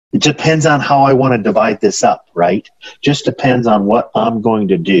 It depends on how I want to divide this up, right? Just depends on what I'm going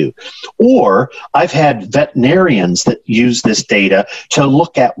to do. Or I've had veterinarians that use this data to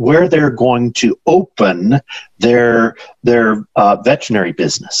look at where they're going to open their veterinary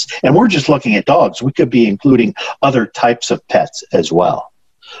business. And we're just looking at dogs. We could be including other types of pets as well.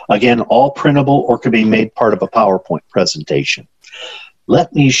 Again, all printable or could be made part of a PowerPoint presentation.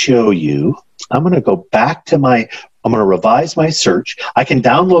 Let me show you. I'm going to go back to I'm going to revise my search. I can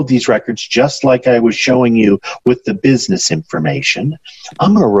download these records just like I was showing you with the business information.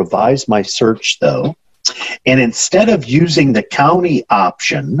 I'm going to revise my search though. And instead of using the county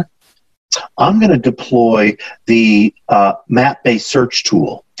option, I'm going to deploy the map-based search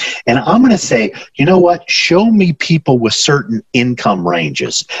tool. And I'm going to say, you know what? Show me people with certain income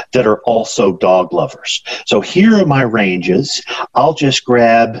ranges that are also dog lovers. So here are my ranges. I'll just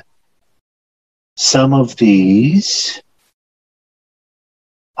grab some of these.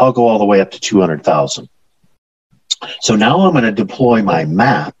 I'll go all the way up to 200,000. So now I'm going to deploy my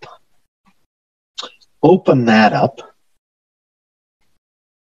map. Open that up.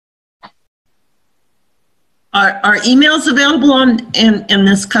 Are emails available in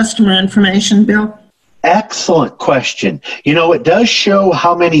this customer information, Bill? Excellent question. You know, it does show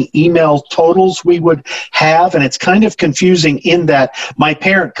how many email totals we would have, and it's kind of confusing in that my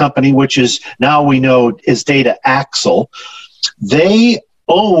parent company, which is now we know is Data Axle, they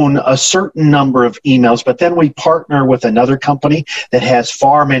own a certain number of emails, but then we partner with another company that has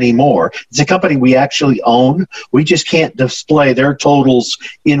far many more. It's a company we actually own. We just can't display their totals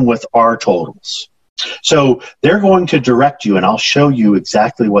in with our totals. So they're going to direct you, and I'll show you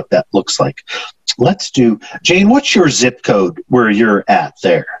exactly what that looks like. Let's do, Jane, what's your zip code where you're at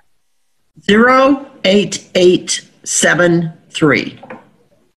there? 08873.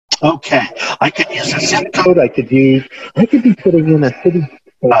 Okay. I could use a zip code. I could be putting in a city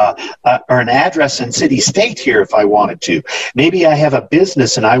or an address in city state here if I wanted to. Maybe I have a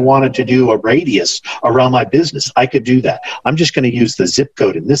business and I wanted to do a radius around my business. I could do that. I'm just going to use the zip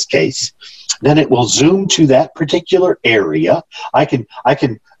code in this case. Then it will zoom to that particular area. I can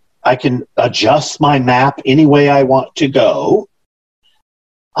adjust my map any way I want to go.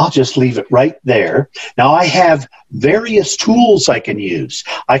 I'll just leave it right there. Now I have various tools I can use.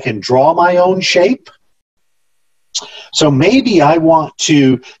 I can draw my own shape. So maybe I want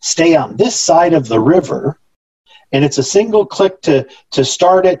to stay on this side of the river, and it's a single click to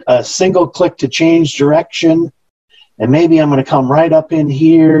start it, a single click to change direction. And maybe I'm going to come right up in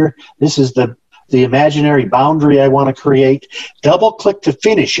here. This is the imaginary boundary I want to create. Double click to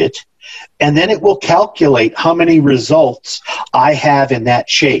finish it, and then it will calculate how many results I have in that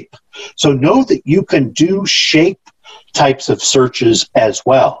shape. So know that you can do shape types of searches as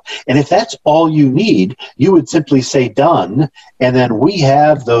well. And if that's all you need, you would simply say done, and then we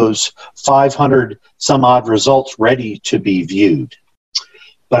have those 500 some odd results ready to be viewed.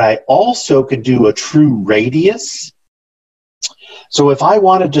 But I also can do a true radius. So if I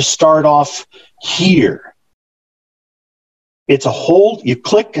wanted to start off here, it's a hold, you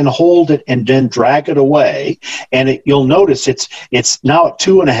click and hold it and then drag it away, and you'll notice it's now at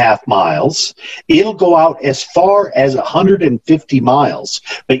 2.5 miles. It'll go out as far as 150 miles,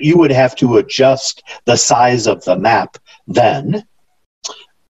 but you would have to adjust the size of the map then.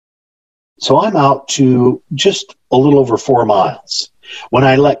 So I'm out to just a little over 4 miles. When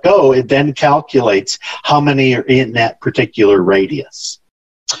I let go, it then calculates how many are in that particular radius.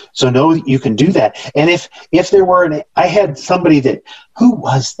 So no, you can do that. And if there were I had somebody who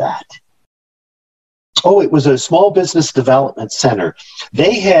was that? Oh, it was a small business development center.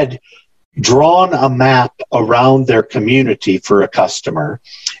 They had drawn a map around their community for a customer,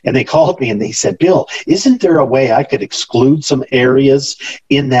 and they called me and they said, Bill, isn't there a way I could exclude some areas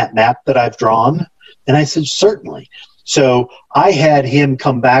in that map that I've drawn? And I said, certainly. So I had him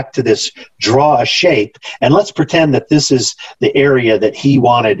come back to this, draw a shape, and let's pretend that this is the area that he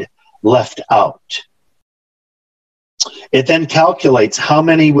wanted left out. It then calculates how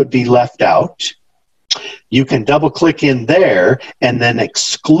many would be left out. You can double click in there and then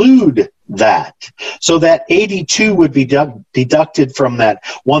exclude that. So that 82 would be deducted from that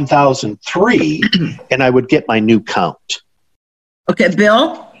 1003, and I would get my new count. Okay,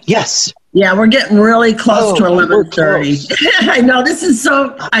 Bill? Yes. Yeah, we're getting really close to 11:30. I know this is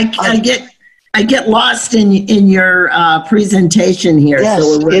so. I get lost in your presentation here. Yes,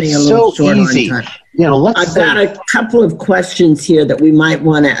 so we're running it's a little so short easy. on time. I've got a couple of questions here that we might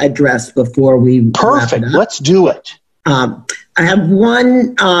want to address before we perfect. Wrap it up. Let's do it. I have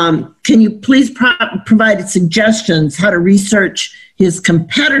one. Can you please provide suggestions how to research his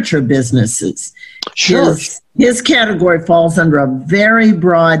competitor businesses? Sure. His category falls under a very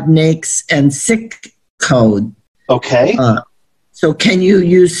broad NAICS and SIC code. Okay. So can you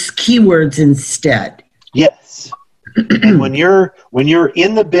use keywords instead? Yes. And when you're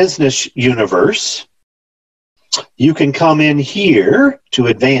in the business universe, you can come in here to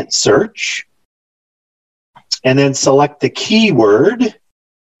advanced search and then select the keyword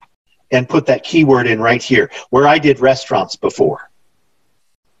and put that keyword in right here where I did restaurants before.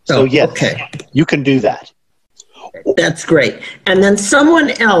 So yes, okay. You can do that. That's great. And then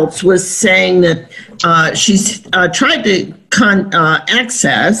someone else was saying that she's tried to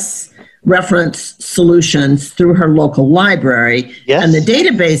access reference solutions through her local library, yes. And the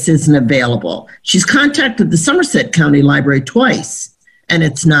database isn't available. She's contacted the Somerset County Library twice, and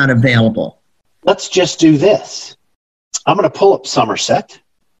it's not available. Let's just do this. I'm going to pull up Somerset.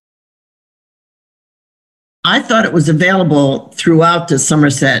 I thought it was available throughout the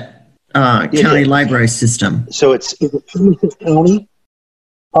Somerset County Library system. So is it Somerset County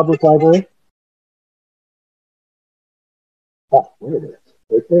Public Library? Oh, there it is.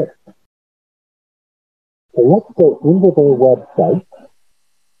 Right there. So let's go into their website.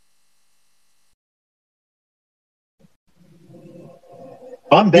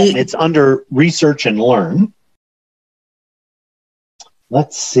 I'm betting it's under Research and Learn.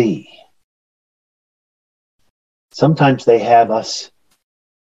 Let's see. Sometimes they have us.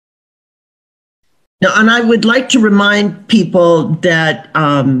 Now, and I would like to remind people that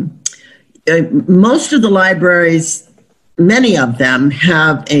most of the libraries, many of them,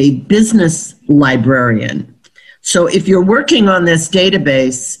 have a business librarian. So if you're working on this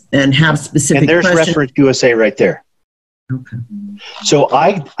database and have specific questions. And there's Reference USA right there. Okay. So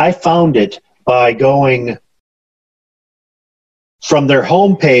I found it by going from their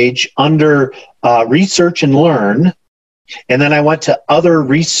homepage under Research and Learn, and then I went to other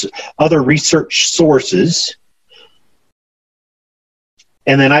research sources,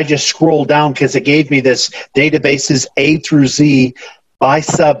 and then I just scrolled down because it gave me this databases A through Z by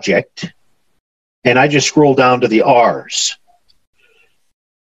subject, and I just scrolled down to the R's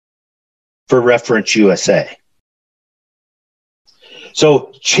for Reference USA.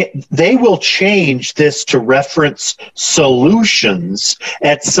 So they will change this to Reference Solutions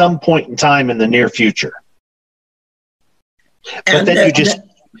at some point in time in the near future. But then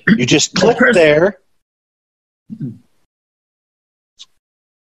you just click there.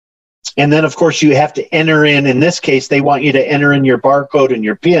 And then, of course, you have to enter in this case, they want you to enter in your barcode and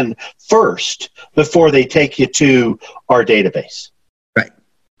your PIN first before they take you to our database. Right.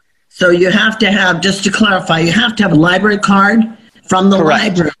 So you have to have, just to clarify, you have to have a library card from the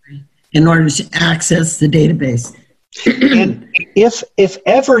Correct. library in order to access the database. And if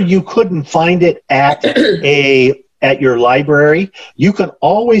ever you couldn't find it at your library, you can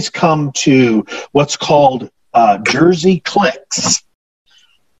always come to what's called Jersey Clicks.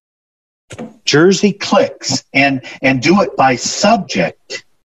 Jersey Clicks and do it by subject.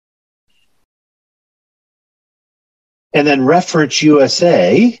 And then Reference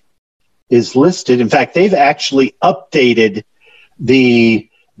USA is listed. In fact, they've actually updated the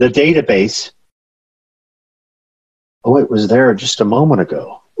database. Oh, it was there just a moment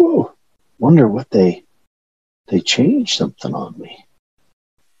ago. Ooh, wonder what they changed something on me.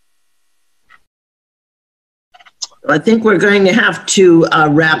 I think we're going to have to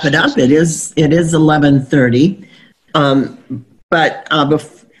wrap it up. It is 11:30. But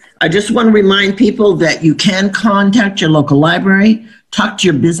I just want to remind people that you can contact your local library, talk to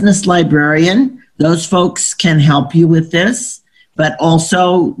your business librarian. Those folks can help you with this, but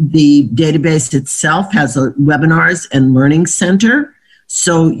also the database itself has a webinars and learning center,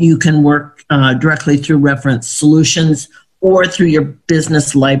 so you can work directly through Reference Solutions or through your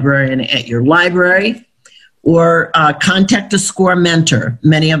business librarian at your library, or contact a SCORE mentor.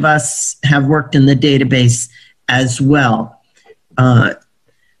 Many of us have worked in the database as well.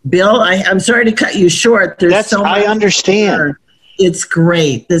 Bill, I'm sorry to cut you short. There's so much. I understand. It's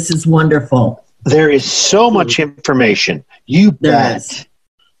great. This is wonderful. There is so much information. You bet.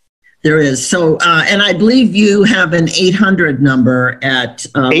 There is. So, and I believe you have an 800 number at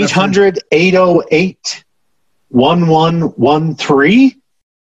 800-808-1113.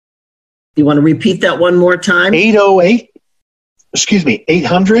 You want to repeat that one more time?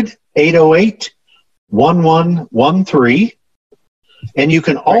 808-808-1113. And you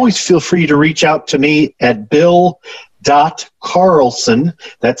can always feel free to reach out to me at bill.carlson,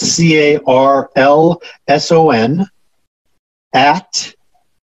 that's CARLSON, at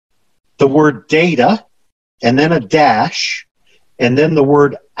the word data, and then a dash, and then the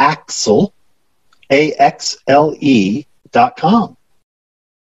word Axle, AXLE.com.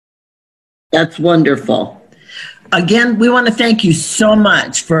 That's wonderful. Again, we want to thank you so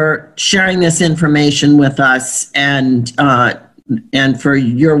much for sharing this information with us and for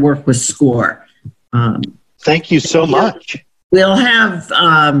your work with SCORE. Thank you so much. We'll have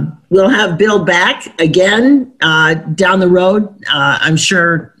Bill back again down the road. I'm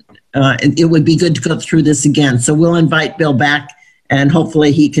sure it would be good to go through this again. So we'll invite Bill back, and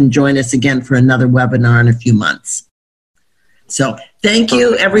hopefully he can join us again for another webinar in a few months. So thank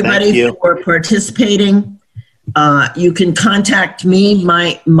you, everybody, for participating. You can contact me.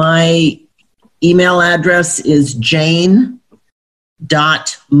 My email address is jane.meyer,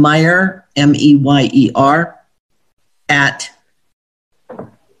 M-E-Y-E-R, at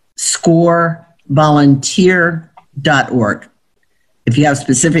scorevolunteer.org. If you have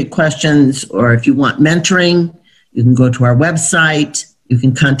specific questions or if you want mentoring, you can go to our website. You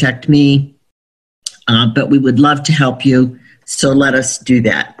can contact me, but we would love to help you. So let us do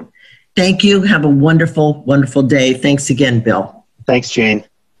that. Thank you. Have a wonderful, wonderful day. Thanks again, Bill. Thanks, Jane.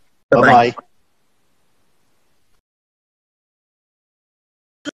 Bye-bye. Bye-bye.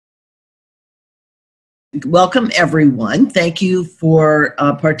 Welcome, everyone. Thank you for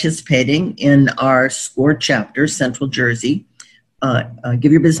participating in our SCORE chapter, Central Jersey.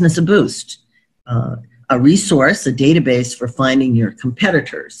 Give your business a boost. A resource, a database for finding your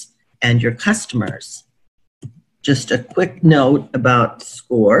competitors and your customers. Just a quick note about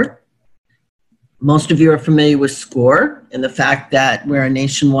SCORE. Most of you are familiar with SCORE and the fact that we're a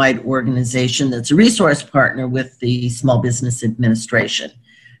nationwide organization that's a resource partner with the Small Business Administration.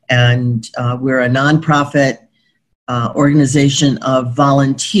 And we're a nonprofit organization of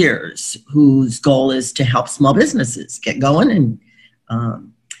volunteers whose goal is to help small businesses get going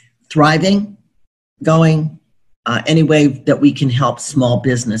and thriving, going any way that we can help small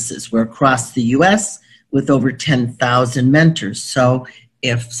businesses. We're across the U.S. with over 10,000 mentors. So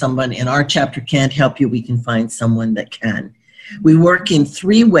if someone in our chapter can't help you, we can find someone that can. We work in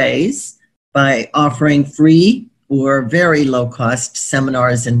 3 ways: by offering free or very low-cost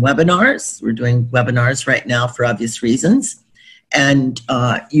seminars and webinars. We're doing webinars right now for obvious reasons. And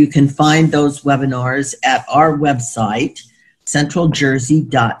you can find those webinars at our website,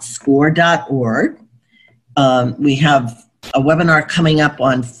 centraljersey.score.org. We have a webinar coming up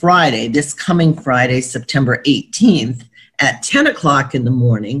on Friday, this coming Friday, September 18th, at 10 o'clock in the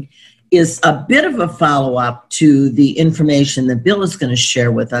morning, is a bit of a follow-up to the information that Bill is going to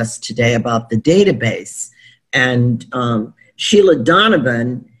share with us today about the database. And Sheila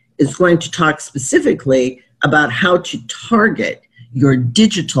Donovan is going to talk specifically about how to target your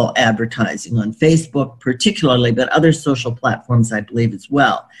digital advertising on Facebook particularly, but other social platforms, I believe, as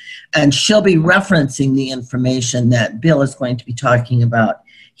well. And she'll be referencing the information that Bill is going to be talking about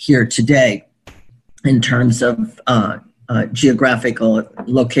here today in terms of geographical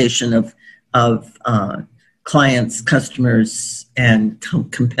location of clients, customers, and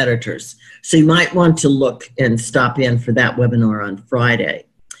competitors. So you might want to look and stop in for that webinar on Friday.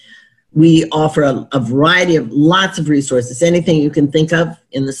 We offer a variety of lots of resources, anything you can think of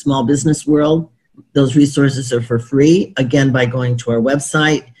in the small business world. Those resources are for free, again, by going to our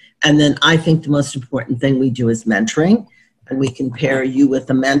website. And then I think the most important thing we do is mentoring. And we can pair you with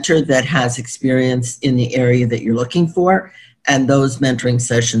a mentor that has experience in the area that you're looking for. And those mentoring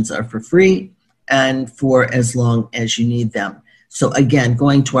sessions are for free and for as long as you need them. So again,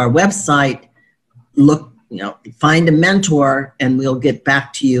 going to our website, look find a mentor, and we'll get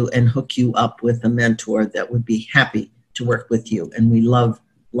back to you and hook you up with a mentor that would be happy to work with you. And we love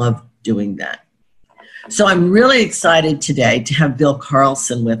doing that. So I'm really excited today to have Bill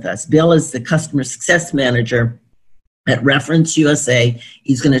Carlson with us. Bill is the Customer Success Manager at Reference USA.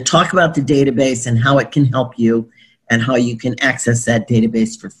 He's going to talk about the database and how it can help you and how you can access that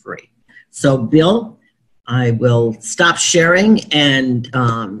database for free. So Bill, I will stop sharing and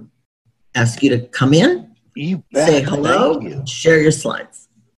ask you to come in, you bet. Say hello, share your slides.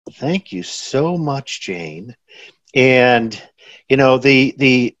 Thank you so much, Jane. And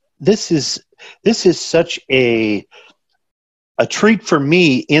this is such a treat for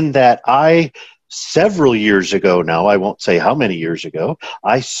me in that several years ago now, I won't say how many years ago,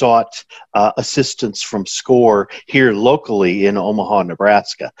 I sought assistance from SCORE here locally in Omaha,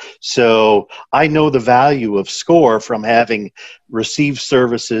 Nebraska. So I know the value of SCORE from having received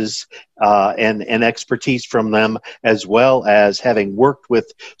services and expertise from them, as well as having worked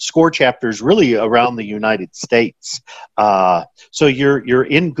with SCORE chapters really around the United States. So you're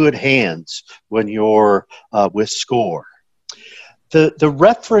in good hands when you're with SCORE. The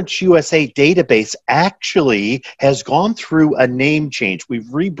Reference USA database actually has gone through a name change.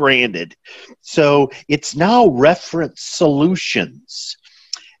 We've rebranded. So it's now Reference Solutions.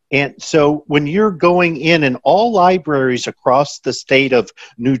 And so when you're going in, and all libraries across the state of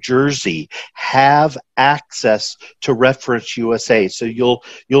New Jersey have access to Reference USA. So you'll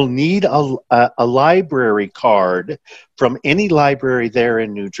need a library card from any library there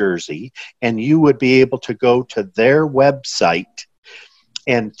in New Jersey, and you would be able to go to their website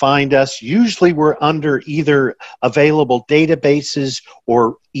and find us. Usually we're under either available databases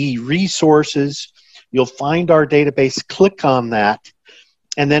or e-resources. You'll find our database, click on that,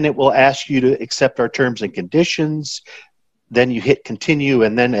 and then it will ask you to accept our terms and conditions. Then you hit continue,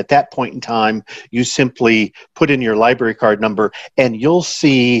 and then at that point in time, you simply put in your library card number, and you'll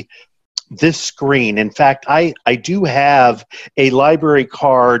see this screen. In fact, I do have a library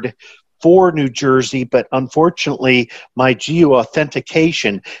card for New Jersey, but unfortunately my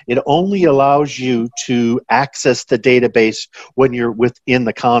geo-authentication, it only allows you to access the database when you're within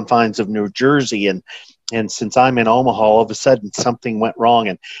the confines of New Jersey. And since I'm in Omaha, all of a sudden something went wrong,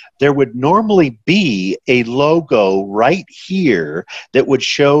 and there would normally be a logo right here that would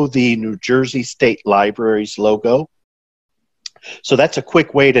show the New Jersey State Library's logo. So that's a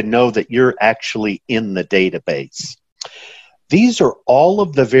quick way to know that you're actually in the database. These are all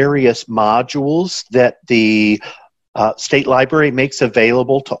of the various modules that the State Library makes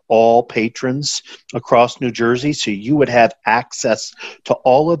available to all patrons across New Jersey. So you would have access to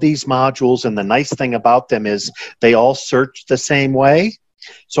all of these modules. And the nice thing about them is they all search the same way.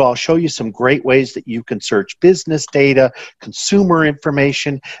 So I'll show you some great ways that you can search business data, consumer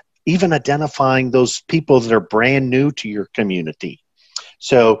information, even identifying those people that are brand new to your community.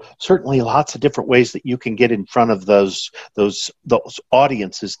 So certainly lots of different ways that you can get in front of those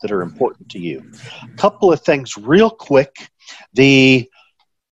audiences that are important to you. A couple of things real quick.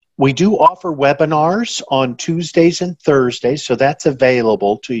 We do offer webinars on Tuesdays and Thursdays, so that's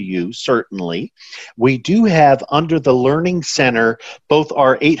available to you, certainly. We do have under the Learning Center both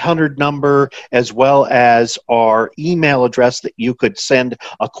our 800 number as well as our email address that you could send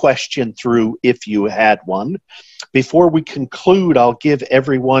a question through if you had one. Before we conclude, I'll give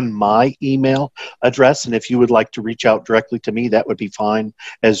everyone my email address, and if you would like to reach out directly to me, that would be fine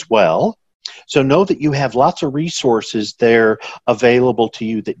as well. So know that you have lots of resources there available to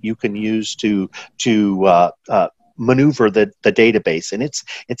you that you can use to maneuver the database, and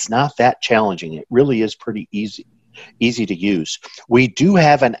it's not that challenging. It really is pretty easy to use. We do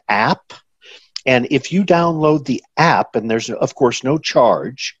have an app, and if you download the app, and there's of course no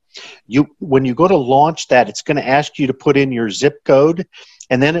charge, when you go to launch that, it's going to ask you to put in your zip code,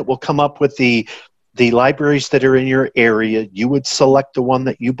 and then it will come up with the libraries that are in your area. You would select the one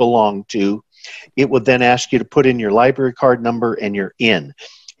that you belong to. It would then ask you to put in your library card number, and you're in.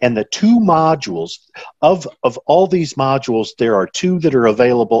 And the two modules, of all these modules, there are two that are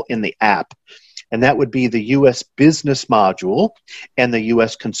available in the app. And that would be the U.S. Business module and the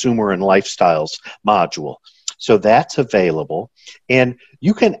U.S. Consumer and Lifestyles module. So that's available. And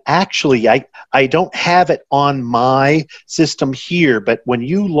you can actually, I don't have it on my system here, but when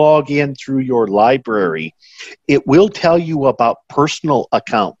you log in through your library, it will tell you about personal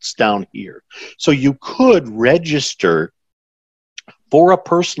accounts down here. So you could register for a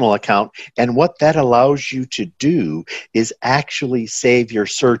personal account. And what that allows you to do is actually save your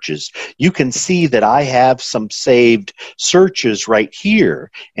searches. You can see that I have some saved searches right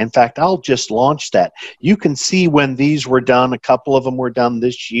here. In fact, I'll just launch that. You can see when these were done. A couple of them were done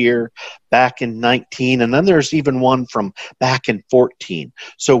this year, back in 19, and then there's even one from back in 14.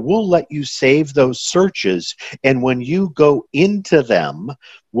 So we'll let you save those searches, and when you go into them,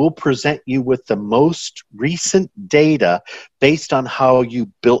 we'll present you with the most recent data based on how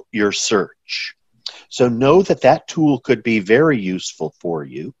you built your search. So know that that tool could be very useful for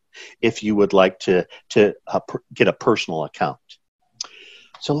you if you would like to get a personal account.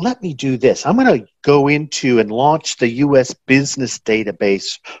 So let me do this. I'm going to go into and launch the U.S. Business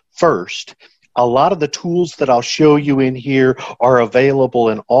Database first. A lot of the tools that I'll show you in here are available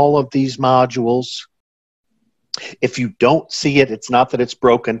in all of these modules. If you don't see it, it's not that it's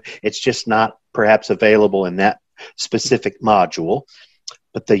broken. It's just not perhaps available in that specific module.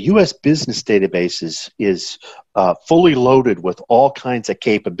 But the U.S. Business Database is fully loaded with all kinds of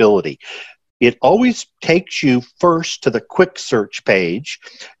capability. It always takes you first to the quick search page.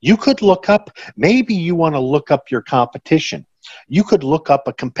 You could look up, maybe you want to look up your competition. You could look up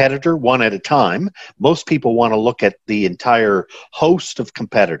a competitor one at a time. Most people want to look at the entire host of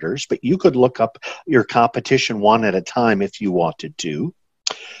competitors, but you could look up your competition one at a time if you wanted to.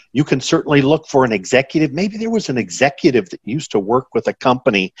 You can certainly look for an executive. Maybe there was an executive that used to work with a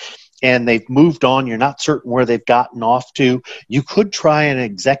company and they've moved on. You're not certain where they've gotten off to. You could try an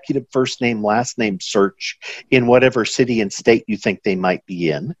executive first name, last name search in whatever city and state you think they might be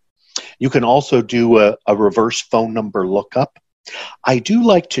in. You can also do a reverse phone number lookup. I do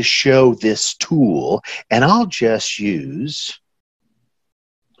like to show this tool, and I'll just use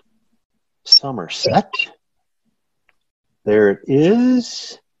Somerset. There it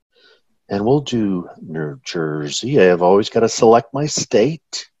is. And we'll do New Jersey. I've always got to select my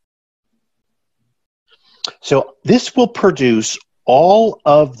state. So this will produce all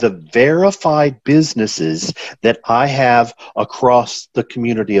of the verified businesses that I have across the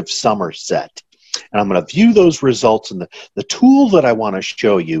community of Somerset. And I'm going to view those results in the tool that I want to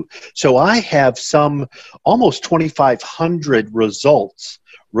show you. So I have some almost 2,500 results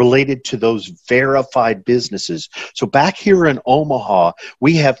related to those verified businesses. So back here in Omaha,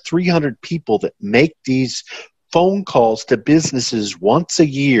 we have 300 people that make these phone calls to businesses once a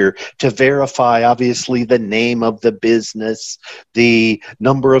year to verify, obviously, the name of the business, the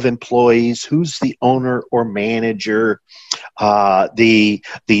number of employees, who's the owner or manager, the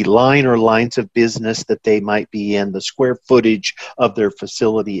line or lines of business that they might be in, the square footage of their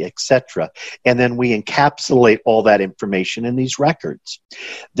facility, etc. And then we encapsulate all that information in these records.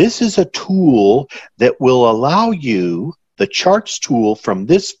 This is a tool that will allow you, the charts tool from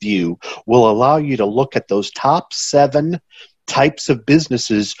this view will allow you to look at those top 7 types of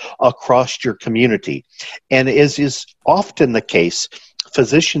businesses across your community. And as is often the case,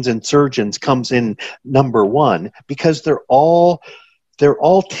 physicians and surgeons comes in number 1 because they're all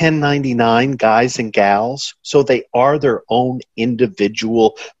 1099 guys and gals, so they are their own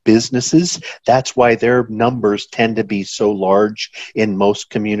individual businesses. That's why their numbers tend to be so large in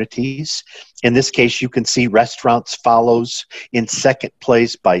most communities. In this case, you can see restaurants follows in second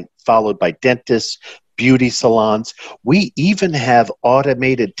place, followed by dentists, beauty salons. We even have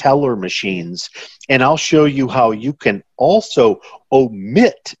automated teller machines, and I'll show you how you can also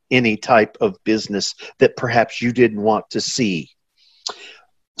omit any type of business that perhaps you didn't want to see.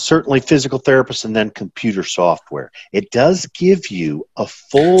 Certainly physical therapists and then computer software. It does give you a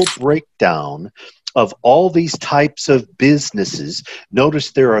full breakdown of all these types of businesses.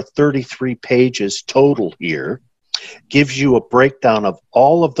 Notice there are 33 pages total here. Gives you a breakdown of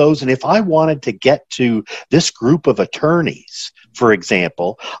all of those. And if I wanted to get to this group of attorneys, for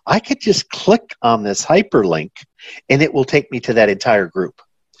example, I could just click on this hyperlink and it will take me to that entire group.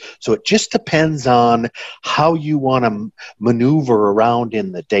 So it just depends on how you want to maneuver around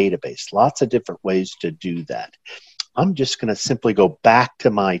in the database. Lots of different ways to do that. I'm just going to simply go back to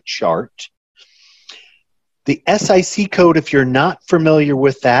my chart. The SIC code, if you're not familiar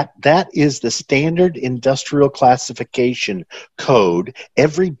with that, that is the standard industrial classification code.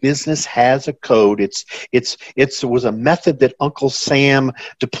 Every business has a code. It was a method that Uncle Sam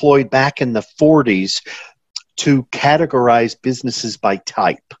deployed back in the 40s to categorize businesses by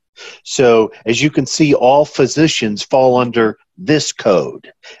type. So as you can see, all physicians fall under this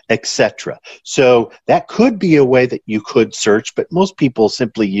code, etc. So that could be a way that you could search, but most people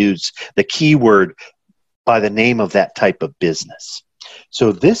simply use the keyword by the name of that type of business.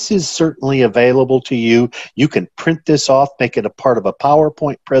 So this is certainly available to you. You can print this off, make it a part of a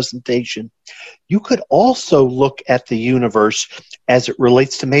PowerPoint presentation. You could also look at the universe as it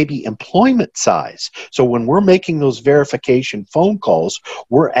relates to maybe employment size. So when we're making those verification phone calls,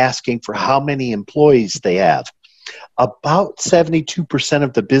 we're asking for how many employees they have. About 72%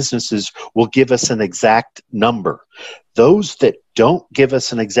 of the businesses will give us an exact number. Those that don't give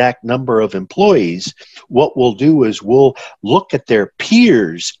us an exact number of employees, what we'll do is we'll look at their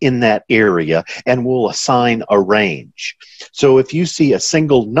peers in that area and we'll assign a range. So if you see a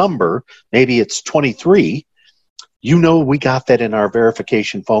single number, maybe it's 23, you know we got that in our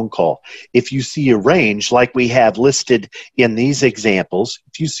verification phone call. If you see a range like we have listed in these examples,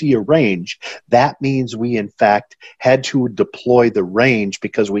 if you see a range, that means we in fact had to deploy the range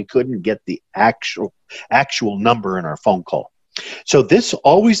because we couldn't get the actual number in our phone call. So this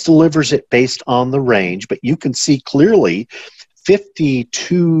always delivers it based on the range, but you can see clearly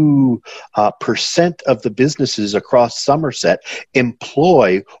 52% of the businesses across Somerset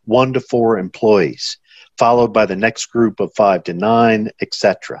employ 1 to 4 employees, followed by the next group of 5 to 9,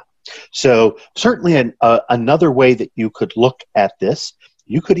 etc. So certainly another way that you could look at this,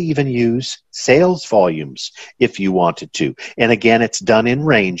 you could even use sales volumes if you wanted to. And again, it's done in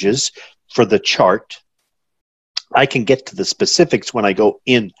ranges for the chart. I can get to the specifics when I go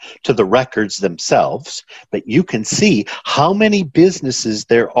into the records themselves, but you can see how many businesses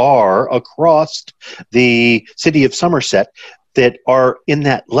there are across the city of Somerset that are in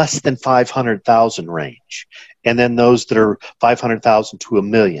that less than 500,000 range, and then those that are 500,000 to $1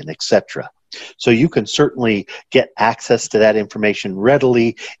 million, etc. So you can certainly get access to that information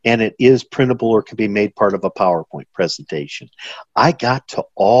readily, and it is printable or can be made part of a PowerPoint presentation. I got to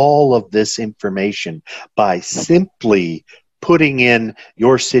all of this information by simply putting in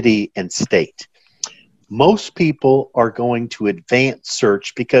your city and state. Most people are going to advanced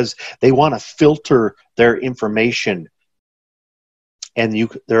search because they want to filter their information, and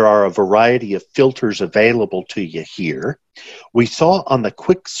there are a variety of filters available to you here. We saw on the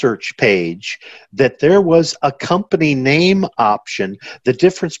quick search page that there was a company name option. The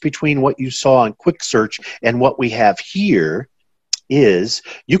difference between what you saw on quick search and what we have here is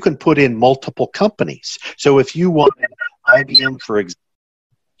you can put in multiple companies. So if you wanted IBM, for example,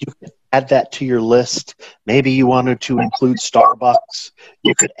 you can add that to your list. Maybe you wanted to include Starbucks.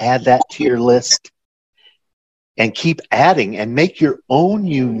 You could add that to your list and keep adding and make your own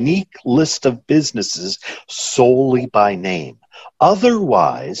unique list of businesses solely by name.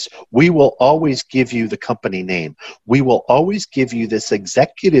 Otherwise, we will always give you the company name. We will always give you this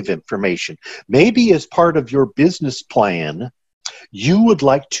executive information. Maybe as part of your business plan, you would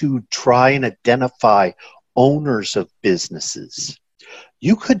like to try and identify owners of businesses.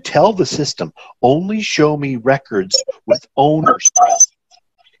 You could tell the system, only show me records with owners present.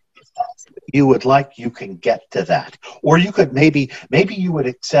 You would like, you can get to that. Or you could maybe you would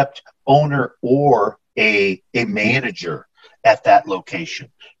accept owner or a manager at that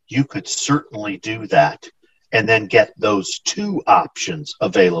location. You could certainly do that and then get those two options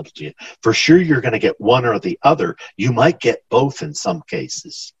available to you. For sure, you're going to get one or the other. You might get both in some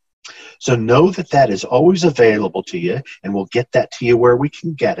cases. So know that that is always available to you, and we'll get that to you where we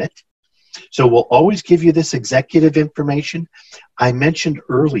can get it. So we'll always give you this executive information. I mentioned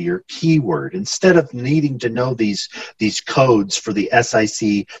earlier keyword. Instead of needing to know these codes for the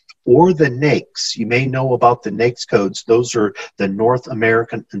SIC or the NAICS, you may know about the NAICS codes. Those are the North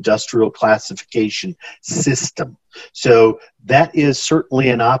American Industrial Classification System. So that is certainly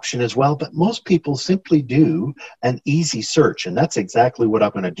an option as well, but most people simply do an easy search, and that's exactly what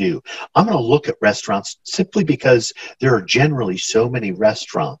I'm going to do. I'm going to look at restaurants simply because there are generally so many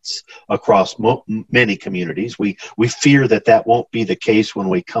restaurants across many communities. We fear that that won't be the case when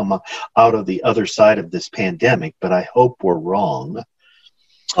we come out of the other side of this pandemic, but I hope we're wrong.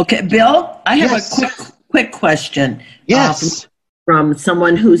 Okay, Bill, I have a quick question. Yes. From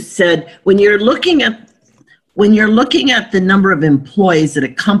someone who said, when you're looking at the number of employees at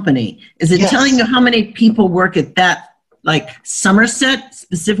a company, is it telling you how many people work at that, like Somerset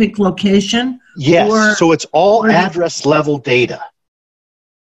specific location? Yes. So it's all address level data.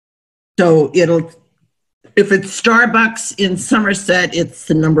 So if it's Starbucks in Somerset, it's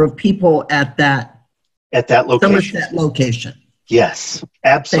the number of people at that location. Somerset location. Yes,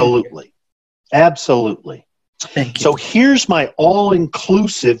 absolutely. Absolutely. Thank you. So here's my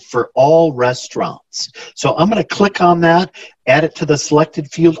all-inclusive for all restaurants. So I'm going to click on that, add it to the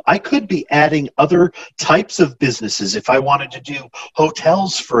selected field. I could be adding other types of businesses. If I wanted to do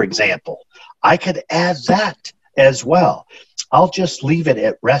hotels, for example, I could add that as well. I'll just leave it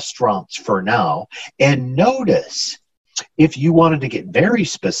at restaurants for now. And notice, if you wanted to get very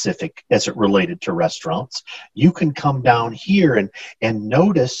specific as it related to restaurants, you can come down here and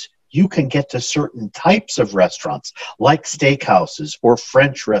notice you can get to certain types of restaurants, like steakhouses or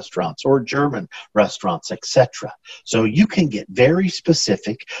French restaurants or German restaurants, etc. So you can get very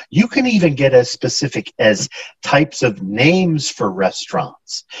specific. You can even get as specific as types of names for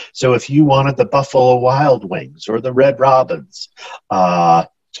restaurants. So if you wanted the Buffalo Wild Wings or the Red Robins,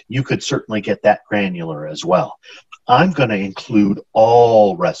 you could certainly get that granular as well. I'm going to include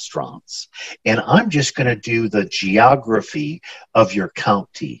all restaurants, and I'm just going to do the geography of your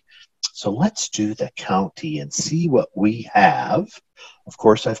county. So let's do the county and see what we have. Of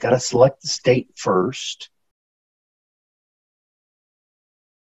course, I've got to select the state first,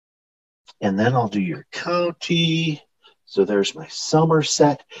 and then I'll do your county. So there's my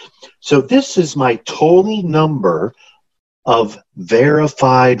Somerset. So this is my total number of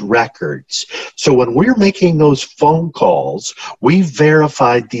verified records. So when we're making those phone calls, we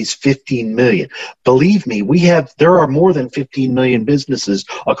verified these 15 million. Believe me, there are more than 15 million businesses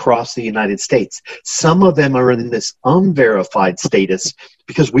across the United States. Some of them are in this unverified status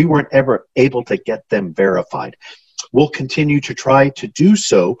because we weren't ever able to get them verified. We'll continue to try to do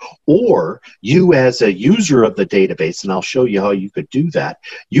so, or you as a user of the database, and I'll show you how you could do that,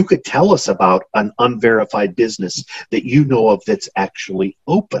 you could tell us about an unverified business that you know of that's actually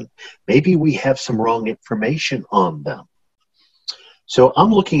open. Maybe we have some wrong information on them. So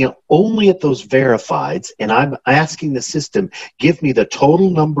I'm looking at only at those verifieds, and I'm asking the system, give me the total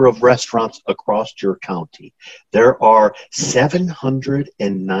number of restaurants across your county. There are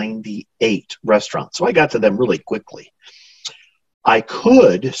 798 restaurants. So I got to them really quickly. I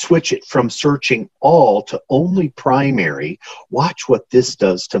could switch it from searching all to only primary. Watch what this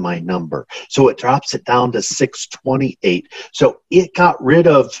does to my number. So it drops it down to 628. So it got rid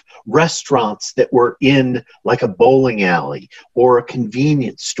of restaurants that were in like a bowling alley or a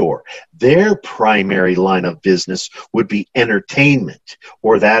convenience store. Their primary line of business would be entertainment,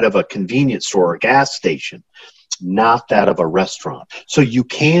 or that of a convenience store or gas station, not that of a restaurant. So you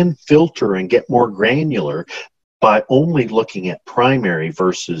can filter and get more granular by only looking at primary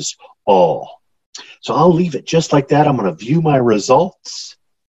versus all. So I'll leave it just like that. I'm going to view my results.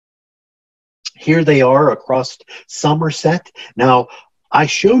 Here they are across Somerset. Now, I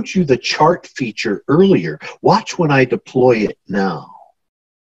showed you the chart feature earlier. Watch when I deploy it now.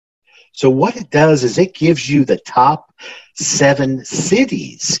 So what it does is it gives you the top 7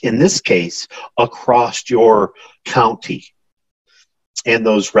 cities, in this case, across your county, and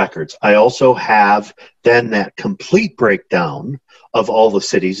those records. I also have then that complete breakdown of all the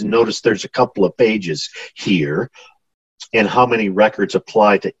cities. And notice there's a couple of pages here and how many records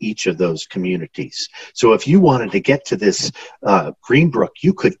apply to each of those communities. So if you wanted to get to this Greenbrook,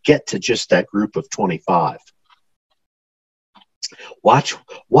 you could get to just that group of 25. Watch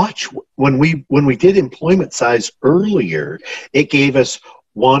when we did employment size earlier, it gave us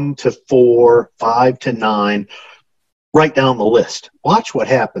 1 to 4, 5 to 9, right down the list. Watch what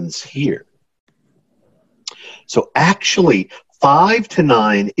happens here. So actually, 5 to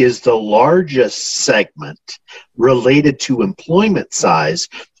 9 is the largest segment related to employment size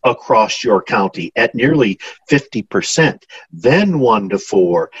across your county at nearly 50%. Then 1 to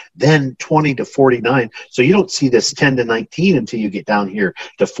 4, then 20 to 49. So you don't see this 10 to 19 until you get down here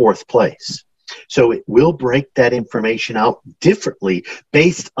to 4th place. So it will break that information out differently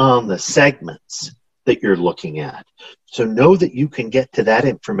based on the segments that you're looking at. So know that you can get to that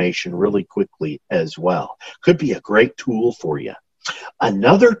information really quickly as well. Could be a great tool for you.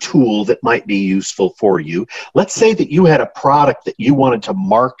 Another tool that might be useful for you, let's say that you had a product that you wanted to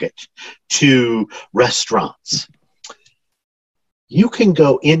market to restaurants. You can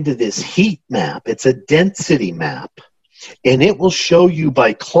go into this heat map. It's a density map, and it will show you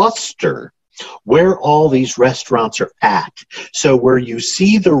by cluster where all these restaurants are at. So where you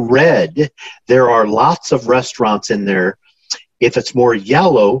see the red, there are lots of restaurants in there. If it's more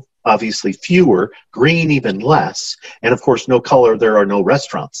yellow, obviously fewer, green even less, and of course no color, there are no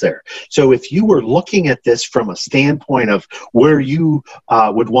restaurants there. So if you were looking at this from a standpoint of where you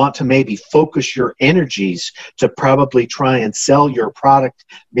would want to maybe focus your energies to probably try and sell your product,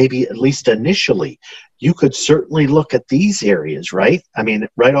 maybe at least initially, you could certainly look at these areas, right? I mean,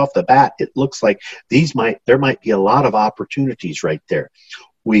 right off the bat, it looks like there might be a lot of opportunities right there.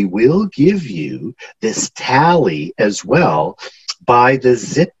 We will give you this tally as well by the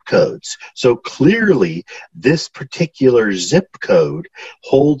zip codes. So clearly, this particular zip code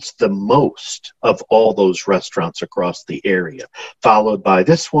holds the most of all those restaurants across the area, followed by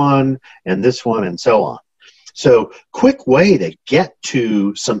this one, and so on. So quick way to get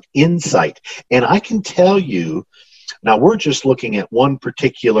to some insight. And I can tell you Now, we're just looking at one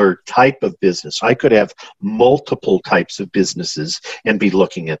particular type of business. I could have multiple types of businesses and be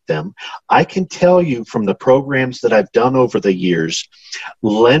looking at them. I can tell you from the programs that I've done over the years,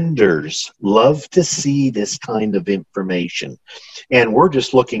 lenders love to see this kind of information. And we're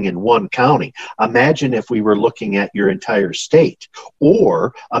just looking in one county. Imagine if we were looking at your entire state,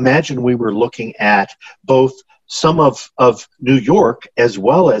 or imagine we were looking at both some of New York as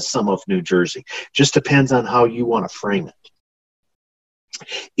well as some of New Jersey. Just depends on how you want to frame it.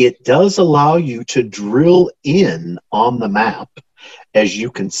 It does allow you to drill in on the map, as you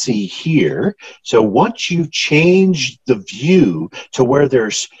can see here. So once you change the view to where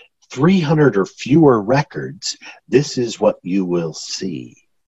there's 300 or fewer records, this is what you will see.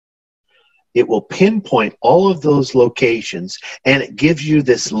 It will pinpoint all of those locations, and it gives you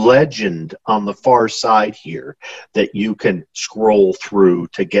this legend on the far side here that you can scroll through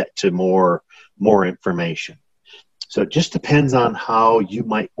to get to more information. So it just depends on how you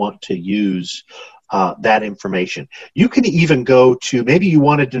might want to use that information. You can even go to, maybe you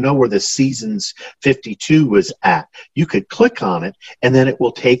wanted to know where the Seasons 52 was at. You could click on it, and then it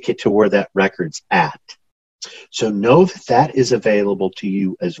will take you to where that record's at. So know that that is available to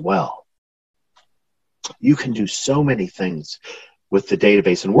you as well. You can do so many things with the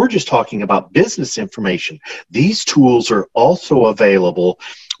database, and we're just talking about business information. These tools are also available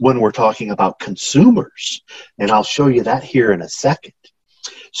when we're talking about consumers, and I'll show you that here in a second.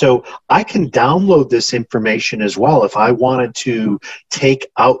 So I can download this information as well. If I wanted to take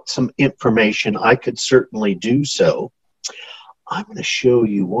out some information, I could certainly do so. I'm going to show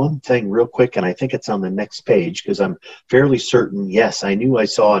you one thing real quick, and I think it's on the next page because I'm fairly certain, yes, I knew I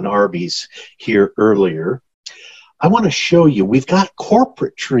saw an Arby's here earlier. I want to show you, we've got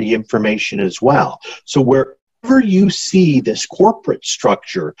corporate tree information as well. So wherever you see this corporate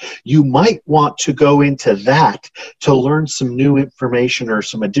structure, you might want to go into that to learn some new information or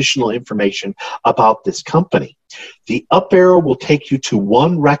some additional information about this company. The up arrow will take you to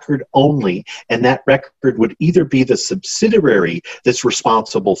one record only, and that record would either be the subsidiary that's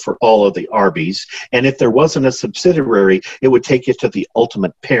responsible for all of the Arby's, and if there wasn't a subsidiary, it would take you to the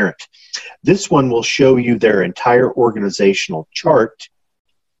ultimate parent. This one will show you their entire organizational chart,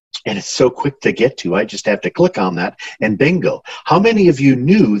 and it's so quick to get to. I just have to click on that, and bingo. How many of you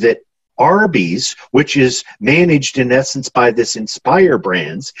knew that Arby's, which is managed in essence by this Inspire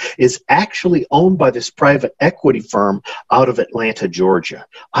Brands, is actually owned by this private equity firm out of Atlanta, Georgia?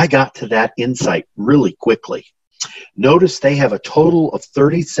 I got to that insight really quickly. Notice they have a total of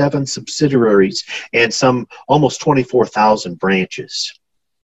 37 subsidiaries and some almost 24,000 branches.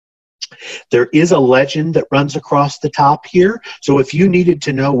 There is a legend that runs across the top here. So if you needed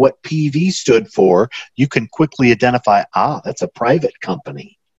to know what PV stood for, you can quickly identify, that's a private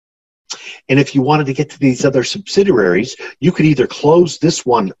company. And if you wanted to get to these other subsidiaries, you could either close this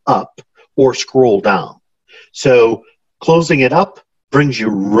one up or scroll down. So closing it up brings you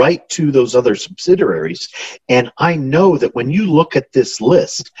right to those other subsidiaries. And I know that when you look at this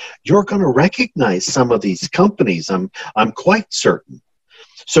list, you're going to recognize some of these companies. I'm quite certain.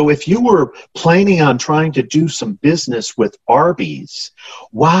 So if you were planning on trying to do some business with Arby's,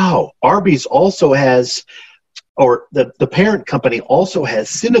 wow, Arby's also has, or the parent company also has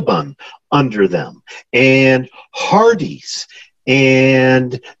Cinnabon under them, and Hardee's,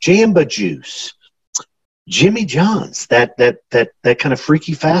 and Jamba Juice, Jimmy John's, that kind of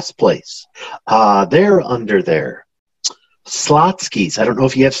freaky fast place. They're under there. Slotsky's. I don't know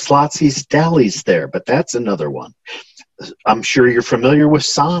if you have Slotsky's Delis there, but that's another one. I'm sure you're familiar with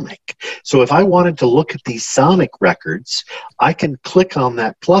Sonic. So if I wanted to look at these Sonic records, I can click on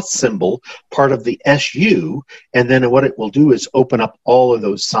that plus symbol, part of the SU, and then what it will do is open up all of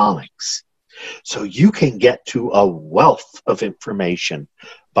those Sonics. So you can get to a wealth of information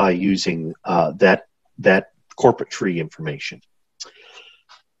by using that corporate tree information.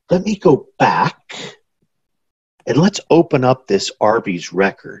 Let me go back and let's open up this Arby's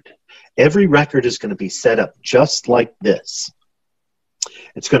record. Every record is going to be set up just like this.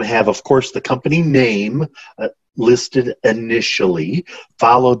 It's going to have, of course, the company name listed initially,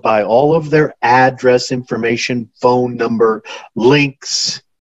 followed by all of their address information, phone number, links,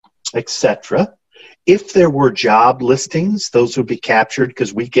 etc. If there were job listings, those would be captured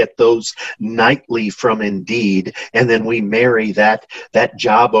because we get those nightly from Indeed, and then we marry that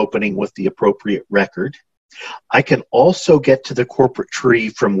job opening with the appropriate record. I can also get to the corporate tree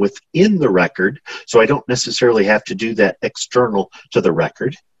from within the record, so I don't necessarily have to do that external to the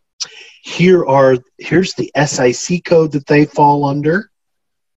record. Here's the SIC code that they fall under.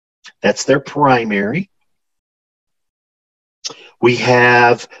 That's their primary. We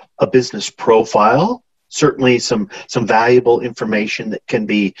have a business profile. certainly some valuable information that can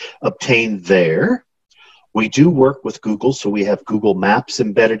be obtained there. We do work with Google, so we have Google Maps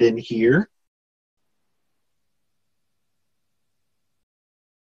embedded in here.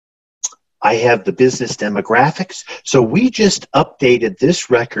 I have the business demographics. So we just updated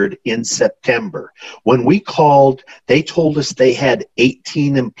this record in September. When we called, they told us they had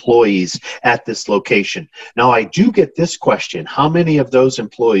 18 employees at this location. Now, I do get this question: how many of those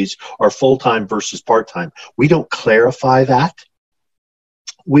employees are full-time versus part-time? We don't clarify that.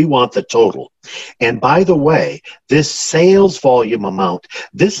 We want the total. And by the way, this sales volume amount,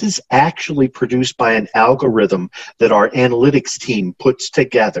 this is actually produced by an algorithm that our analytics team puts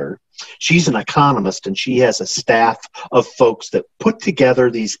together. She's an economist, and she has a staff of folks that put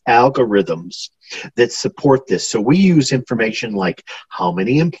together these algorithms that support this. So we use information like how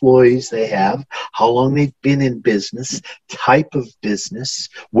many employees they have, how long they've been in business, type of business,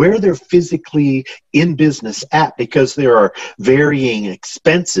 where they're physically in business at, because there are varying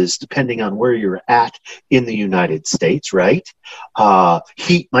expenses depending on where you're at in the United States, right?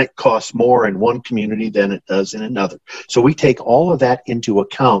 Heat might cost more in one community than it does in another. So we take all of that into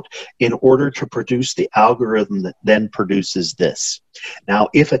account in order to produce the algorithm that then produces this. Now,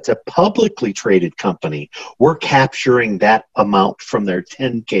 if it's a publicly traded company, we're capturing that amount from their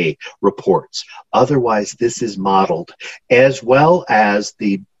 10K reports. Otherwise, this is modeled, as well as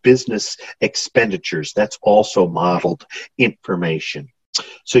the business expenditures. That's also modeled information.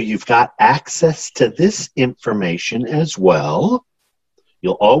 So you've got access to this information as well.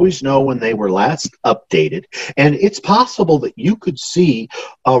 You'll always know when they were last updated. And it's possible that you could see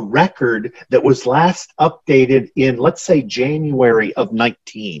a record that was last updated in, let's say, January of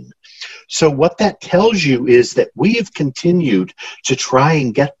 19. So what that tells you is that we have continued to try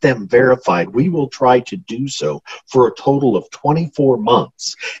and get them verified. We will try to do so for a total of 24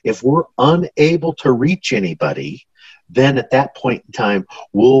 months. If we're unable to reach anybody, then at that point in time,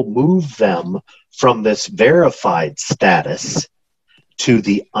 we'll move them from this verified status to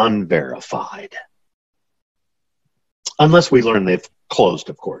the unverified. Unless we learn they've closed,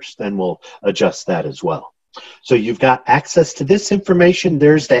 of course, then we'll adjust that as well. So you've got access to this information.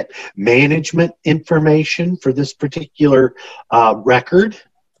 There's that management information for this particular record.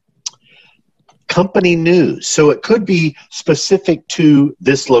 Company news. So it could be specific to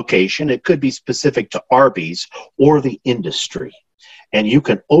this location. It could be specific to Arby's or the industry. And you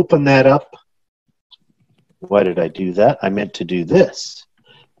can open that up. Why did I do that? I meant to do this.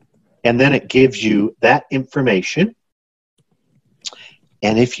 And then it gives you that information.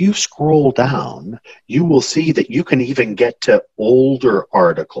 And if you scroll down, you will see that you can even get to older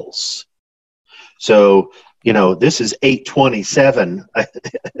articles. So, you know, this is 827.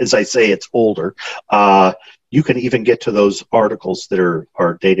 As I say, it's older. You can even get to those articles that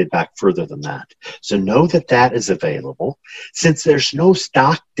are dated back further than that. So know that that is available. Since there's no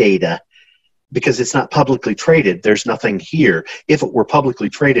stock data, because it's not publicly traded, there's nothing here. If it were publicly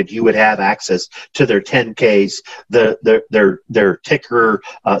traded, you would have access to their 10Ks, their ticker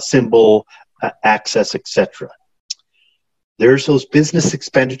symbol, access, etc. There's those business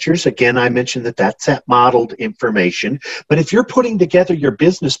expenditures. Again, I mentioned that that's that modeled information. But if you're putting together your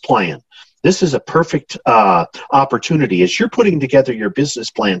business plan, this is a perfect opportunity. As you're putting together your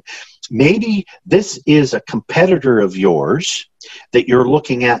business plan, maybe this is a competitor of yours that you're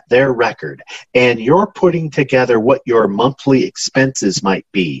looking at their record, and you're putting together what your monthly expenses might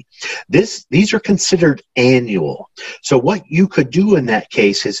be. These are considered annual. So what you could do in that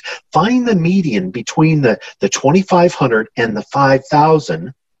case is find the median between the 2,500 and the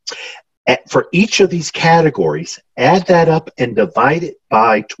 5,000 for each of these categories. Add that up and divide it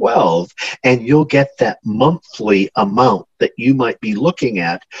by 12, and you'll get that monthly amount that you might be looking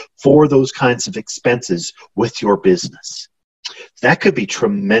at for those kinds of expenses with your business. That could be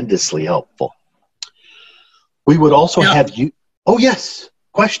tremendously helpful. We would also have you. Oh, yes.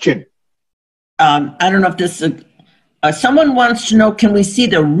 Question. I don't know if this is someone wants to know, can we see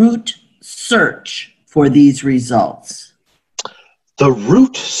the root search for these results? The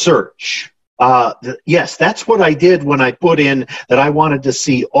root search. Yes, that's what I did when I put in that I wanted to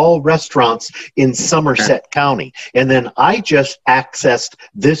see all restaurants in Somerset County. And then I just accessed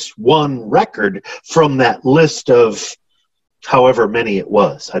this one record from that list of however many it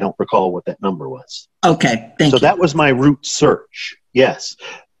was. I don't recall what that number was. Okay, thank you. So that was my root search. Yes.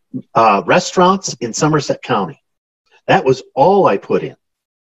 Restaurants in Somerset County. That was all I put in.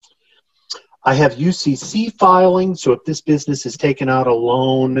 I have UCC filing, so if this business has taken out a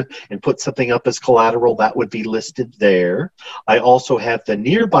loan and put something up as collateral, that would be listed there. I also have the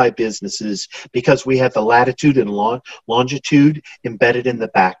nearby businesses because we have the latitude and longitude embedded in the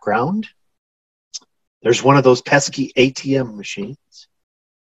background. There's one of those pesky ATM machines.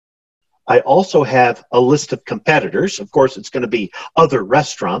 I also have a list of competitors. Of course, it's going to be other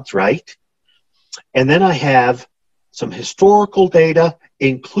restaurants, right? And then I have some historical data,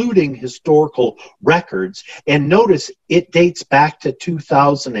 including historical records. And notice it dates back to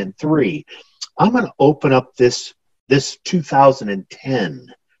 2003. I'm going to open up this 2010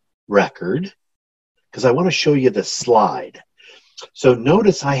 record because I want to show you the slide. So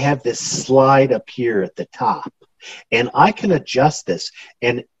notice I have this slide up here at the top, and I can adjust this.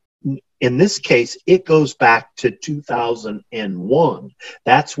 And in this case, it goes back to 2001.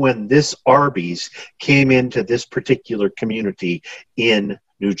 That's when this Arby's came into this particular community in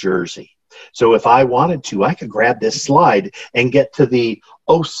New Jersey. So if I wanted to, I could grab this slide and get to the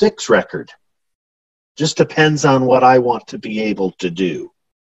 '06 record. Just depends on what I want to be able to do.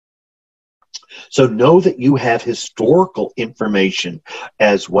 So know that you have historical information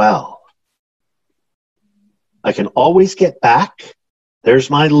as well. I can always get back. There's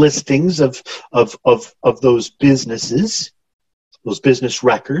my listings of those businesses, those business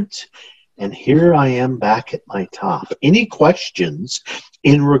records. And here I am back at my top. Any questions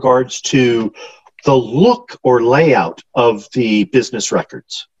in regards to the look or layout of the business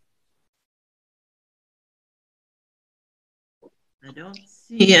records? I don't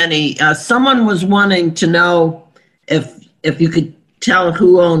see any. Someone was wanting to know if you could tell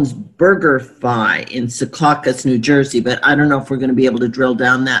who owns BurgerFi in Secaucus, New Jersey, but I don't know if we're going to be able to drill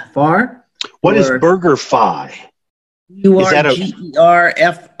down that far. What is BurgerFi? BurgerFi?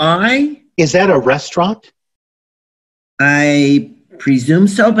 Is that a restaurant? I presume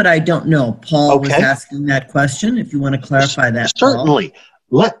so, but I don't know. Paul was asking that question. If you want to clarify that, certainly.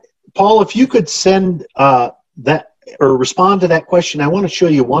 Paul, if you could send that or respond to that question. I want to show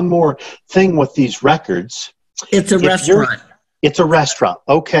you one more thing with these records. It's a restaurant. It's a restaurant.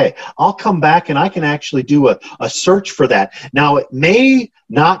 Okay. I'll come back and I can actually do a search for that. Now, it may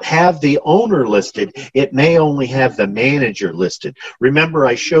not have the owner listed. It may only have the manager listed. Remember,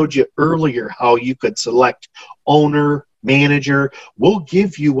 I showed you earlier how you could select owner, manager. We'll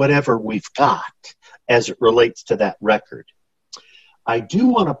give you whatever we've got as it relates to that record. I do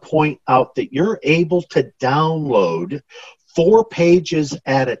want to point out that you're able to download 4 pages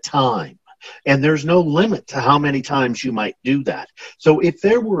at a time. And there's no limit to how many times you might do that. So if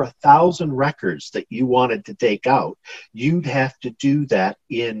there were 1,000 records that you wanted to take out, you'd have to do that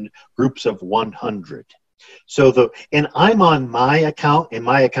in groups of 100. And I'm on my account, and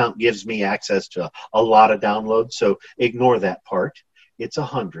my account gives me access to a lot of downloads, so ignore that part. It's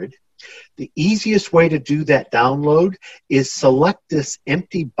 100. The easiest way to do that download is select this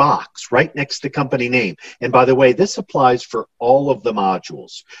empty box right next to company name. And by the way, this applies for all of the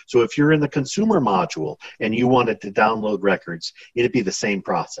modules. So if you're in the consumer module and you wanted to download records, it'd be the same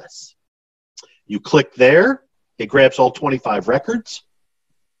process. You click there, it grabs all 25 records.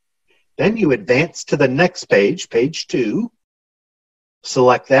 Then you advance to the next page, page 2.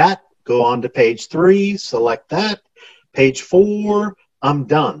 Select that, go on to page 3, select that, page 4, I'm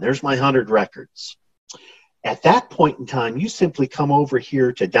done. There's my 100 records. At that point in time, you simply come over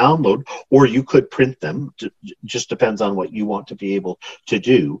here to download, or you could print them. Just depends on what you want to be able to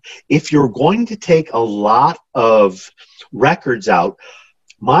do. If you're going to take a lot of records out,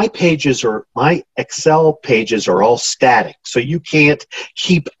 my Excel pages are all static, so you can't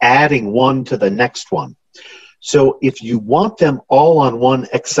keep adding one to the next one. So if you want them all on one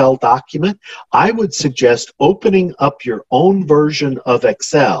Excel document, I would suggest opening up your own version of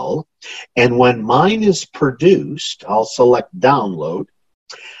Excel. And when mine is produced, I'll select download.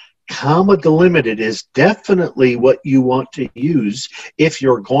 Comma delimited is definitely what you want to use if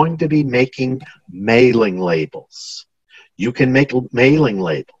you're going to be making mailing labels. You can make mailing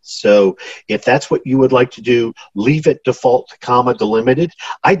labels. So if that's what you would like to do, leave it default to comma delimited.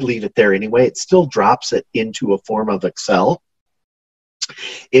 I'd leave it there anyway. It still drops it into a form of Excel.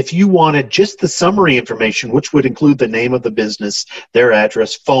 If you wanted just the summary information, which would include the name of the business, their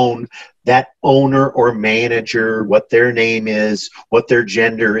address, phone, that owner or manager, what their name is, what their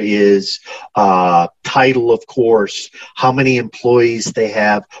gender is, title, of course, how many employees they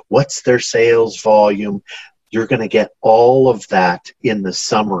have, what's their sales volume, you're going to get all of that in the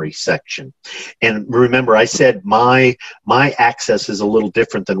summary section. And remember, I said my access is a little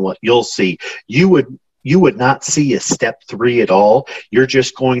different than what you'll see. You would not see a step 3 at all. You're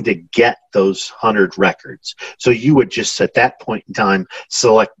just going to get those 100 records. So you would just, at that point in time,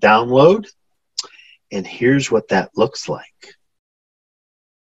 select download. And here's what that looks like.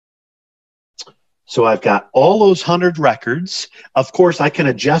 So I've got all those 100 records. Of course, I can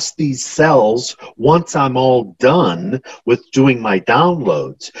adjust these cells once I'm all done with doing my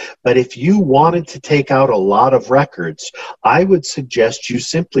downloads. But if you wanted to take out a lot of records, I would suggest you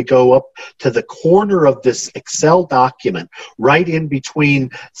simply go up to the corner of this Excel document, right in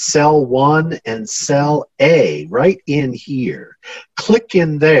between cell 1 and cell A, right in here. Click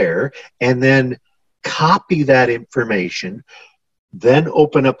in there and then copy that information. Then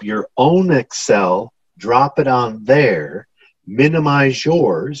open up your own Excel, drop it on there, minimize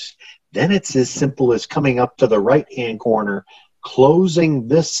yours. Then it's as simple as coming up to the right-hand corner, closing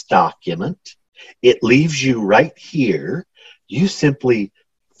this document. It leaves you right here. You simply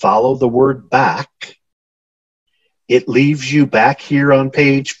follow the word back. It leaves you back here on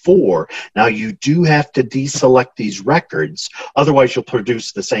page 4. Now, you do have to deselect these records. Otherwise, you'll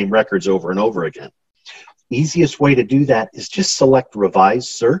produce the same records over and over again. Easiest way to do that is just select Revise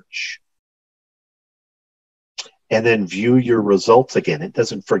Search and then view your results again. It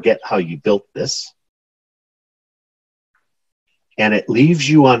doesn't forget how you built this. And it leaves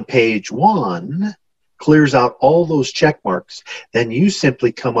you on page 1, clears out all those check marks. Then you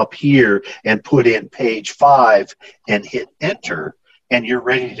simply come up here and put in page 5 and hit Enter, and you're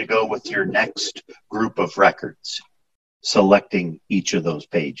ready to go with your next group of records, selecting each of those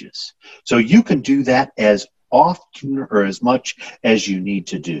pages. So you can do that as often or as much as you need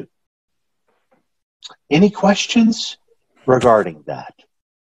to do. Any questions regarding that?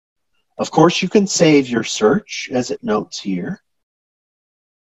 Of course, you can save your search as it notes here.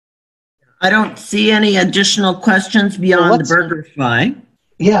 I don't see any additional questions beyond the BurgerFi.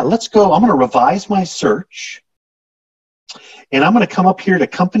 Yeah, let's go. I'm going to revise my search. And I'm going to come up here to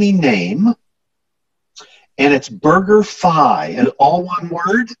company name. And it's BurgerFi, and all one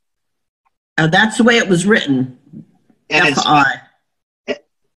word. That's the way it was written. And F-I.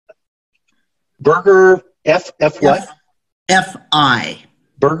 Burger F what? F-I.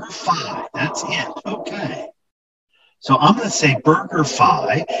 BurgerFi. That's it. Okay. So I'm going to say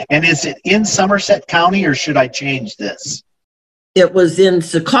BurgerFi. And is it in Somerset County, or should I change this? It was in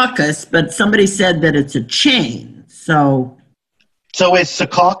Secaucus, but somebody said that it's a chain. So is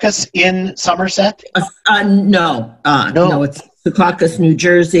Secaucus in Somerset? No. No, it's Secaucus, New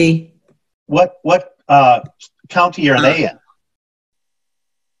Jersey. What county are they in?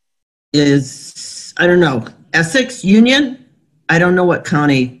 I don't know, Essex, Union? I don't know what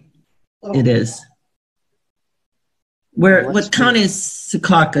county it is. What county is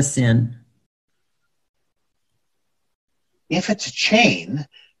Secaucus in? If it's a chain,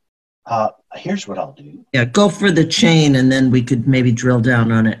 here's what I'll do. Yeah, go for the chain, and then we could maybe drill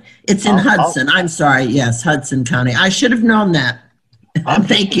down on it. It's in Hudson. I'm sorry. Yes, Hudson County. I should have known that.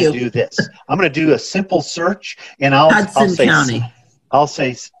 Thank you. Do this. I'm going to do a simple search, and I'll say County. I'll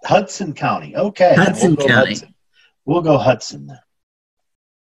say Hudson County. Okay. Hudson County. We'll go Hudson then.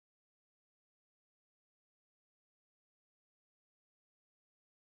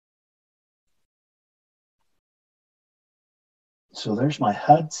 So there's my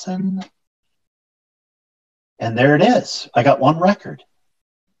Hudson. And there it is. I got one record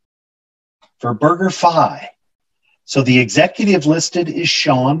for BurgerFi. So the executive listed is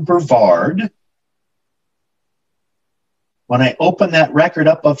Sean Brevard. When I open that record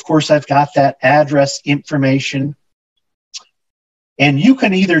up, of course, I've got that address information. And you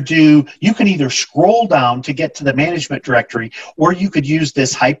can either scroll down to get to the management directory, or you could use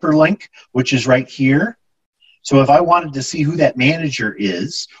this hyperlink, which is right here. So if I wanted to see who that manager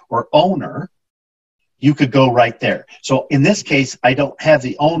is or owner, you could go right there. So in this case, I don't have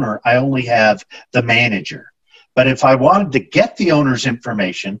the owner, I only have the manager. But if I wanted to get the owner's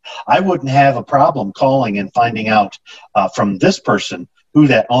information, I wouldn't have a problem calling and finding out from this person who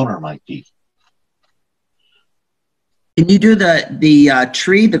that owner might be. Can you do the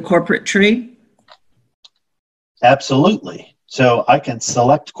tree, the corporate tree? Absolutely. So I can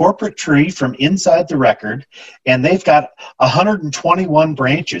select corporate tree from inside the record, and they've got 121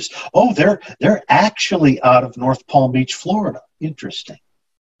 branches. Oh, they're actually out of North Palm Beach, Florida. Interesting.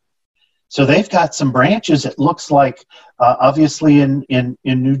 So they've got some branches, it looks like, obviously in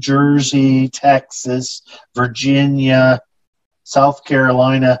New Jersey, Texas, Virginia, South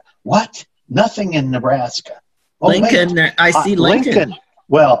Carolina. What? Nothing in Nebraska. Oh, Lincoln, I see Lincoln.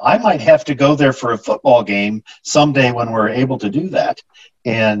 Well, I might have to go there for a football game someday when we're able to do that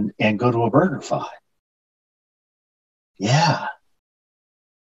and go to a BurgerFi. Yeah.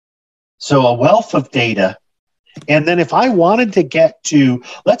 So a wealth of data. And then if I wanted to get to,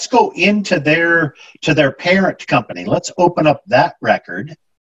 let's go into their parent company. Let's open up that record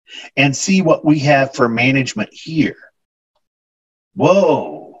and see what we have for management here.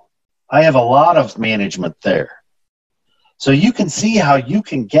 Whoa. I have a lot of management there. So you can see how you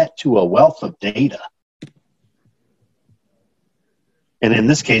can get to a wealth of data. And in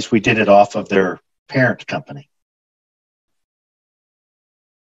this case, we did it off of their parent company.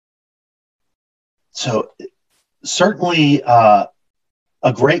 So certainly a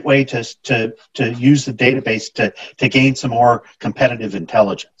great way to use the database to gain some more competitive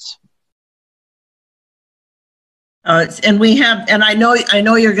intelligence. And we have, and I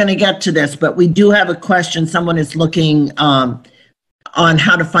know you're going to get to this, but we do have a question. Someone is looking on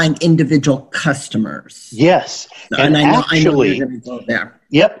how to find individual customers. Yes, and I know you're going to go there.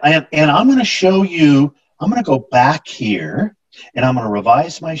 Yep, and I'm going to show you. I'm going to go back here, and I'm going to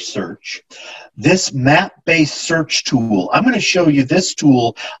revise my search. This map-based search tool, I'm going to show you this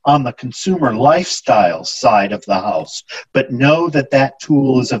tool on the consumer lifestyle side of the house, but know that that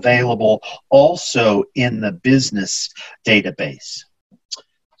tool is available also in the business database.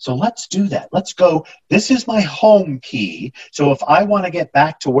 So let's do that. Let's go. This is my home key. So if I want to get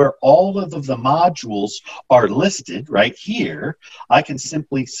back to where all of the modules are listed right here, I can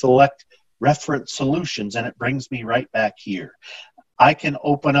simply select Reference Solutions, and it brings me right back here. I can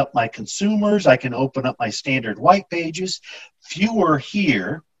open up my consumers. I can open up my standard white pages. Fewer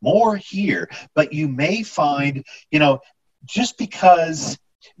here, more here. But you may find, just because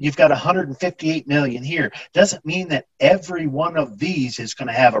you've got 158 million here doesn't mean that every one of these is going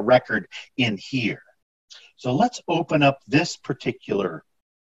to have a record in here. So let's open up this particular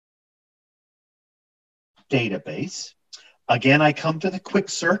database. Again, I come to the quick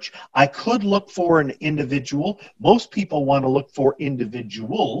search. I could look for an individual. Most people want to look for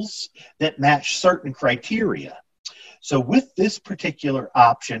individuals that match certain criteria. So with this particular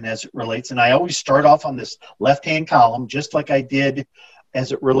option as it relates, and I always start off on this left-hand column, just like I did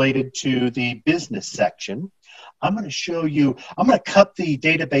as it related to the business section, I'm going to show you, I'm going to cut the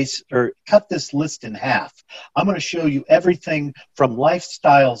database or cut this list in half. I'm going to show you everything from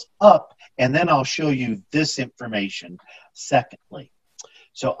lifestyles up, and then I'll show you this information secondly.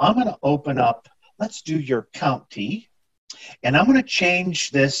 So I'm going to open up, let's do your county, and I'm going to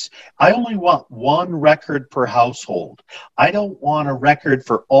change this. I only want one record per household. I don't want a record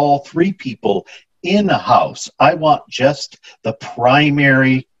for all three people in a house. I want just the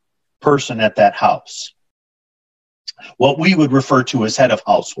primary person at that house, what we would refer to as head of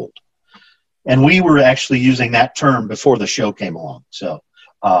household. And we were actually using that term before the show came along. So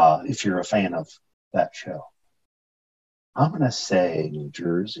if you're a fan of that show, I'm going to say New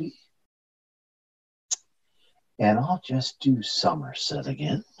Jersey. And I'll just do Somerset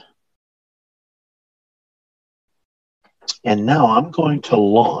again. And now I'm going to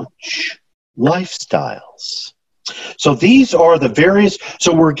launch lifestyles. So these are the various,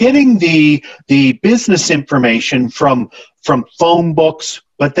 so we're getting the business information from phone books,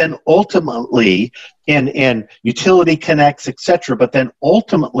 but then ultimately, and utility connects, etc. But then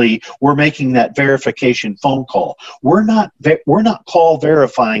ultimately, we're making that verification phone call. We're not call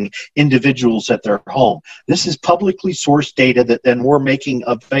verifying individuals at their home. This is publicly sourced data that then we're making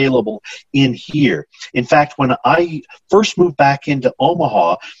available in here. In fact, when I first moved back into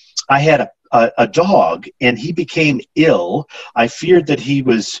Omaha, I had a dog, and he became ill. I feared that he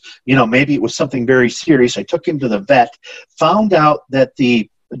was, maybe it was something very serious. I took him to the vet, found out that the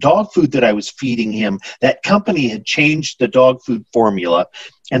dog food that I was feeding him, that company had changed the dog food formula.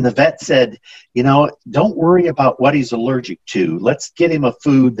 And the vet said, don't worry about what he's allergic to. Let's get him a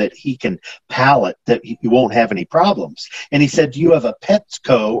food that he can palate, that he won't have any problems. And he said, do you have a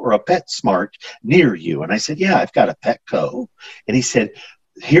Petco or a PetSmart near you? And I said, yeah, I've got a Petco. And he said,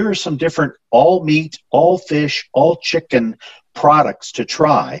 here are some different all meat, all fish, all chicken products to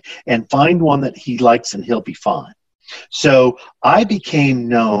try, and find one that he likes and he'll be fine. So I became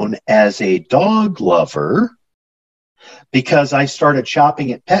known as a dog lover because I started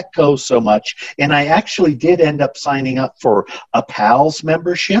shopping at Petco so much, and I actually did end up signing up for a PALS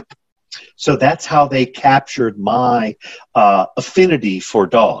membership. So that's how they captured my affinity for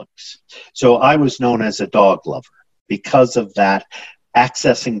dogs. So I was known as a dog lover because of that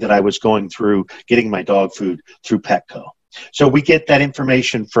accessing that I was going through, getting my dog food through Petco. So we get that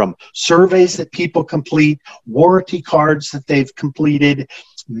information from surveys that people complete, warranty cards that they've completed,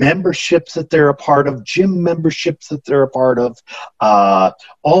 memberships that they're a part of, gym memberships that they're a part of,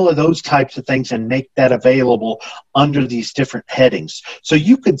 all of those types of things, and make that available under these different headings. So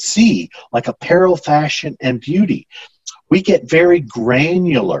you could see, like apparel, fashion, and beauty, we get very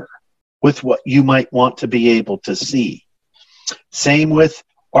granular with what you might want to be able to see. Same with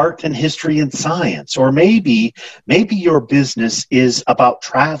art and history and science, or maybe your business is about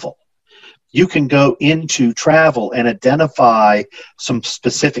travel. You can go into travel and identify some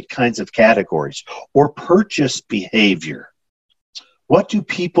specific kinds of categories or purchase behavior. What do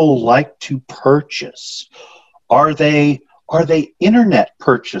people like to purchase? Are they internet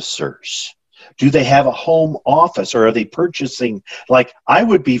purchasers? Do they have a home office, or are they purchasing, like I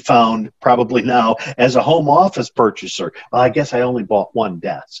would be found probably now as a home office purchaser? Well, I guess I only bought one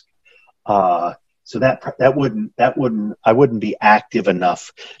desk. So that wouldn't I wouldn't be active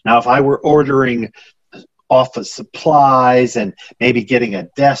enough. Now, if I were ordering office supplies and maybe getting a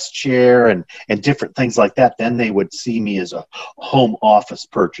desk chair and different things like that, then they would see me as a home office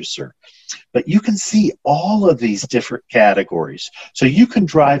purchaser. But you can see all of these different categories. So you can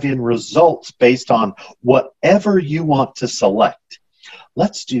drive in results based on whatever you want to select.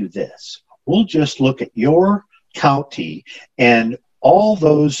 Let's do this. We'll just look at your county and all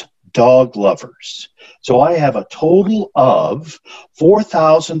those dog lovers. So I have a total of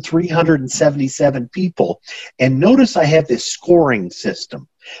 4,377 people. And notice I have this scoring system.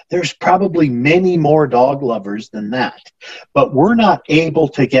 There's probably many more dog lovers than that. But we're not able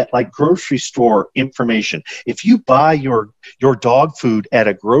to get like grocery store information. If you buy your dog food at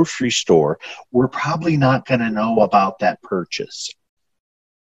a grocery store, we're probably not going to know about that purchase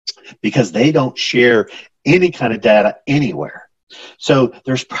because they don't share any kind of data anywhere. So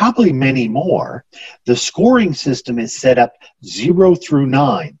there's probably many more. The scoring system is set up 0 through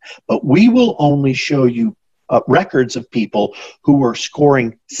 9, but we will only show you records of people who are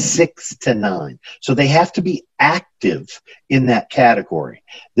scoring 6 to 9. So they have to be active in that category.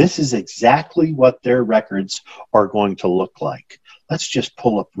 This is exactly what their records are going to look like. Let's just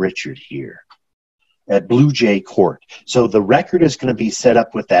pull up Richard here at Blue Jay Court. So the record is going to be set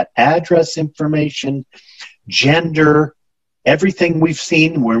up with that address information, gender, everything we've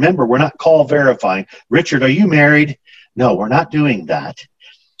seen. Remember, we're not call verifying. Richard, are you married? No, we're not doing that.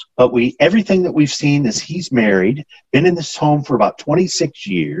 But everything that we've seen is he's married, been in this home for about 26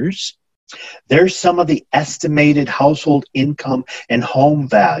 years. There's some of the estimated household income and home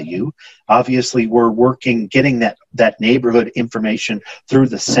value. Obviously, we're getting that neighborhood information through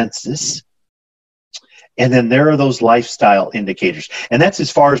the census. And then there are those lifestyle indicators. And that's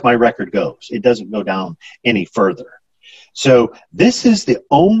as far as my record goes. It doesn't go down any further. So this is the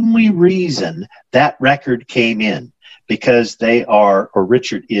only reason that record came in, because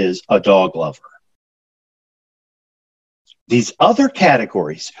Richard is a dog lover. These other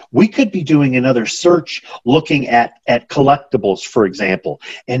categories, we could be doing another search looking at collectibles, for example,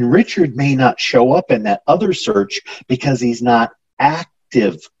 and Richard may not show up in that other search because he's not active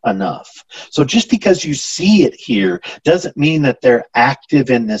enough. So just because you see it here doesn't mean that they're active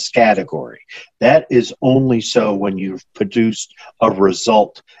in this category. That is only so when you've produced a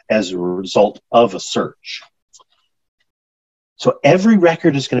result as a result of a search. So every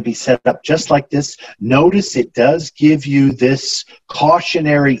record is going to be set up just like this. Notice it does give you this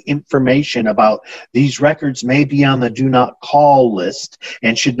cautionary information about these records may be on the do not call list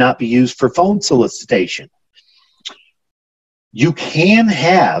and should not be used for phone solicitation. You can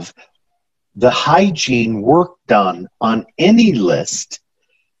have the hygiene work done on any list.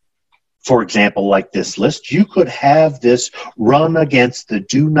 For example, like this list, you could have this run against the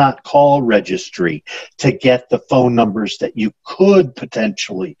do not call registry to get the phone numbers that you could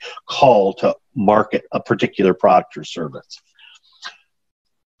potentially call to market a particular product or service.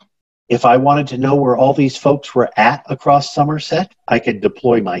 If I wanted to know where all these folks were at across Somerset, I could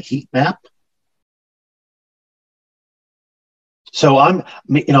deploy my heat map. So I'm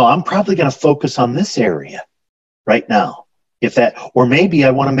probably going to focus on this area right now. Or maybe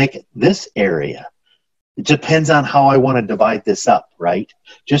I want to make it this area. It depends on how I want to divide this up, right?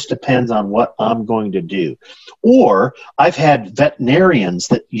 Just depends on what I'm going to do. Or I've had veterinarians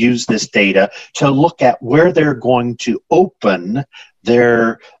that use this data to look at where they're going to open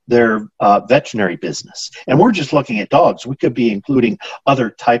their veterinary business. And we're just looking at dogs. We could be including other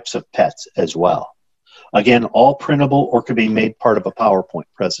types of pets as well. Again, all printable or could be made part of a PowerPoint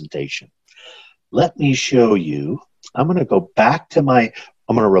presentation. Let me show you. I'm going to go back to I'm going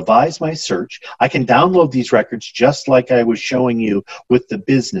to revise my search. I can download these records just like I was showing you with the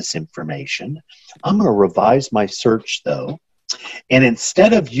business information. I'm going to revise my search though. And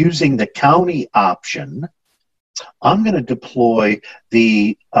instead of using the county option, I'm going to deploy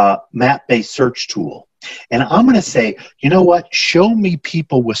the map-based search tool. And I'm going to say, you know what? Show me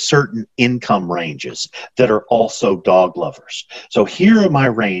people with certain income ranges that are also dog lovers. So here are my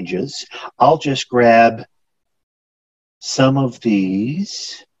ranges. I'll just grab some of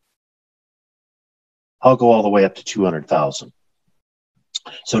these. I'll go all the way up to 200,000.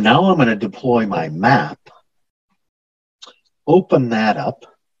 So now I'm going to deploy my map, open that up,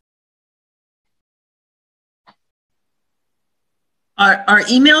 Are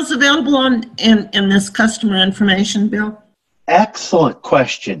emails available in this customer information, Bill? Excellent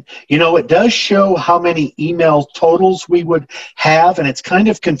question. You know, it does show how many email totals we would have, and it's kind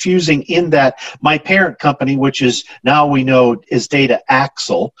of confusing in that my parent company, which is now we know is Data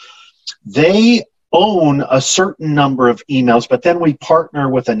Axle, they own a certain number of emails, but then we partner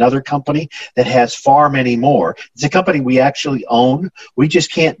with another company that has far many more. It's a company we actually own. We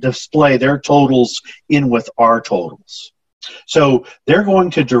just can't display their totals in with our totals. So they're going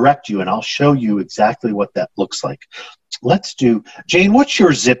to direct you, and I'll show you exactly what that looks like. Let's do, Jane, what's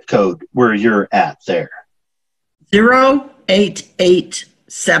your zip code where you're at there?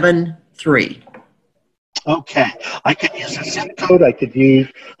 08873. Okay, I could use a zip code. I could be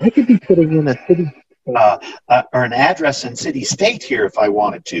putting in a city or an address and city state here if I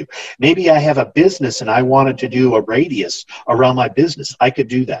wanted to. Maybe I have a business and I wanted to do a radius around my business. I could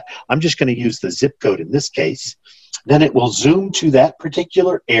do that. I'm just going to use the zip code in this case. Then it will zoom to that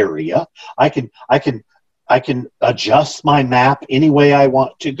particular area. I can adjust my map any way I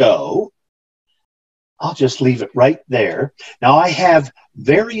want to go. I'll just leave it right there. Now I have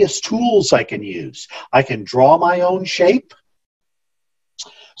various tools I can use. I can draw my own shape.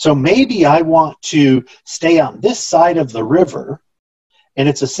 So maybe I want to stay on this side of the river, and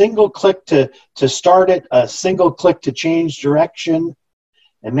it's a single click to start it, a single click to change direction.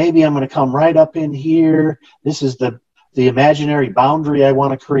 And maybe I'm going to come right up in here. This is the imaginary boundary I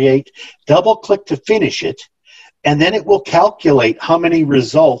want to create. Double click to finish it. And then it will calculate how many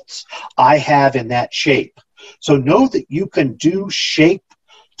results I have in that shape. So know that you can do shape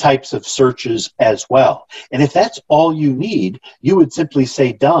types of searches as well. And if that's all you need, you would simply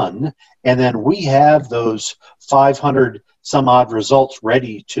say done, and then we have those 500 some odd results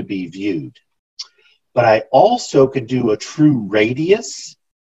ready to be viewed. But I also can do a true radius.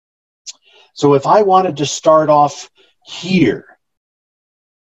 So if I wanted to start off here,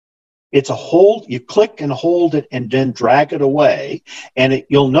 it's a hold, you click and hold it and then drag it away, and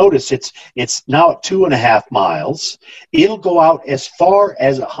you'll notice it's now at 2.5 miles. It'll go out as far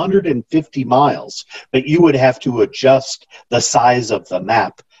as 150 miles, but you would have to adjust the size of the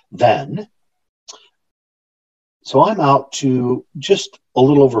map then. So I'm out to just a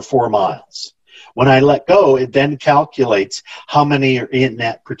little over 4 miles. When I let go, it then calculates how many are in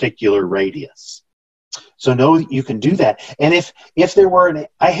that particular radius. So know that you can do that. And if there were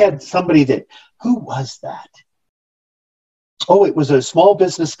I had somebody that, who was that? Oh, it was a small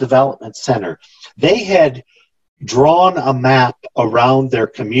business development center. They had drawn a map around their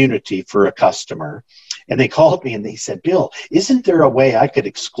community for a customer. And they called me and they said, Bill, isn't there a way I could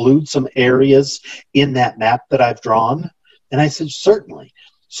exclude some areas in that map that I've drawn? And I said, certainly.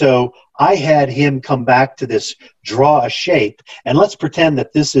 So I had him come back to this, draw a shape, and let's pretend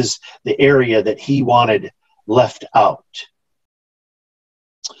that this is the area that he wanted left out.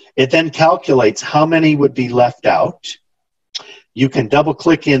 It then calculates how many would be left out. You can double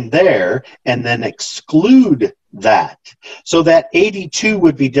click in there and then exclude that. So that 82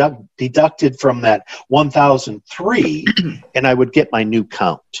 would be deducted from that 1003, and I would get my new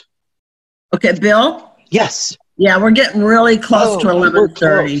count. Okay, Bill? Yes. Yeah, we're getting really close to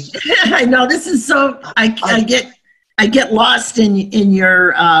 11:30. I know, this is so, I get lost in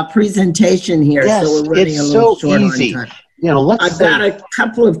your presentation here. Yes, so we're running it's a little so short easy. on time. You know, I've got a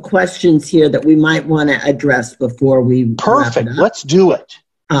couple of questions here that we might want to address before we perfect. wrap it up. Let's do it.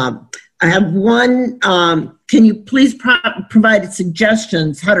 I have one. Can you please provide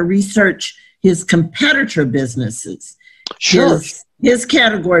suggestions how to research his competitor businesses? Sure. His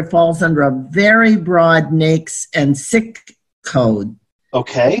category falls under a very broad NAICS and SIC code.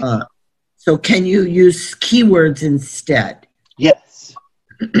 Okay. So can you use keywords instead? Yes.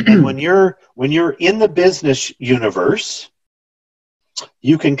 And when you're in the business universe,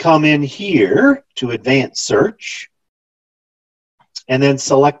 you can come in here to advanced search and then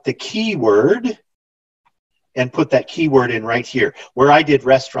select the keyword and put that keyword in right here where I did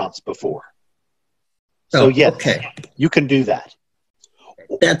restaurants before. So yes, okay. You can do that.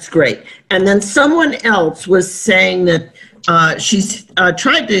 That's great. And then someone else was saying that she's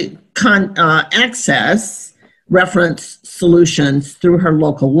tried to access reference solutions through her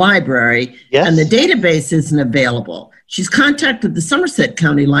local library, yes, and the database isn't available. She's contacted the Somerset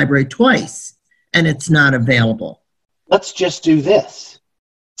County Library twice, and it's not available. Let's just do this.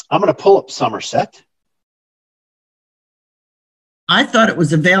 I'm going to pull up Somerset. I thought it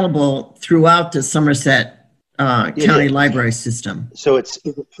was available throughout the Somerset County Library system. So is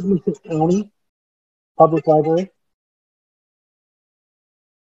it Somerset County Public Library?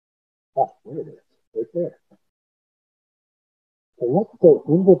 Oh, there it is, right there. So let's go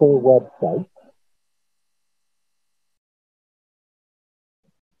into their website.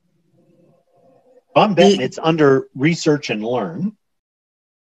 I'm betting it's under research and learn.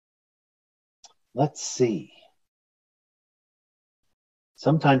 Let's see.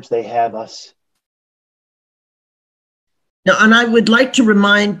 Sometimes they have us. Now, and I would like to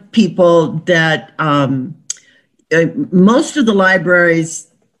remind people that most of the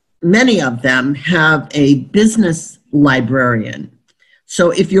libraries, many of them, have a business librarian.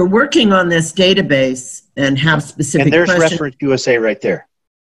 So if you're working on this database and have specific and there's questions, Reference USA right there.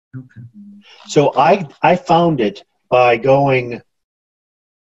 Okay. So I found it by going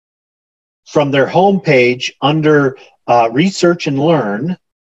from their homepage under Research and Learn,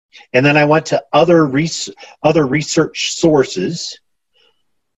 and then I went to other research sources,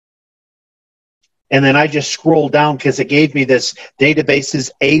 and then I just scrolled down because it gave me this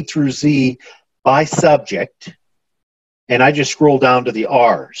databases A through Z by subject, and I just scrolled down to the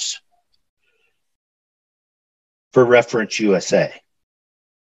R's for Reference USA.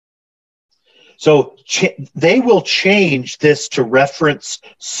 So they will change this to Reference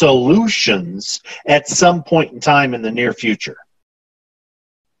Solutions at some point in time in the near future.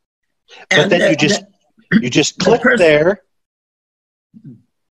 But then you just click there.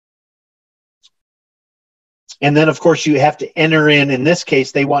 And then, of course, you have to enter in this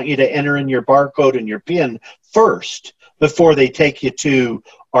case, they want you to enter in your barcode and your PIN first before they take you to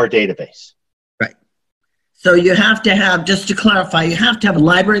our database. Right. So you have to have, just to clarify, you have to have a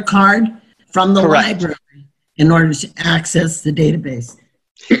library card from the Correct. library in order to access the database.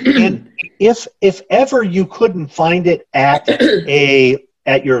 And if ever you couldn't find it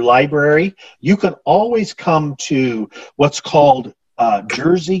at your library, you can always come to what's called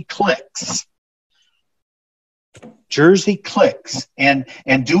Jersey Clicks. Jersey Clicks, and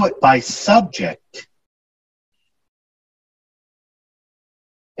do it by subject.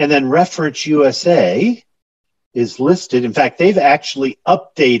 And then Reference USA is listed. In fact, they've actually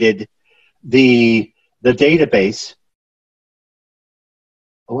updated the database.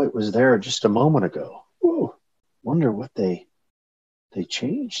 Oh, it was there just a moment ago. Ooh, wonder what they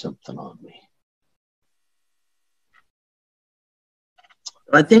changed something on me.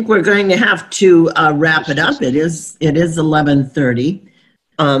 I think we're going to have to wrap it up. It is 11:30.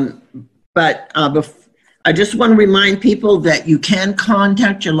 But I just want to remind people that you can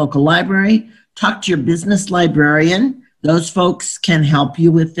contact your local library, talk to your business librarian. Those folks can help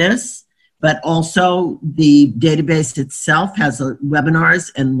you with this. But also the database itself has a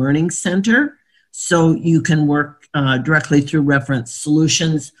webinars and learning center. So you can work directly through Reference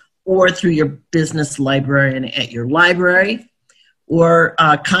Solutions or through your business librarian at your library. Or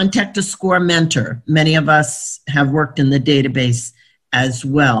contact a SCORE mentor. Many of us have worked in the database as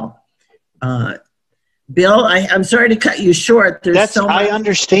well. Bill, I'm sorry to cut you short. There's so much. I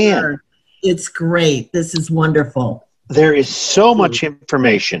understand. There. It's great. This is wonderful. There is so much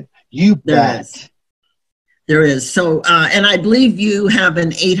information. You bet. There is. So, and I believe you have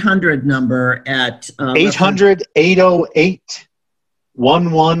an 800 number at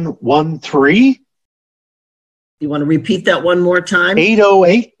 800-808-1113. You want to repeat that one more time?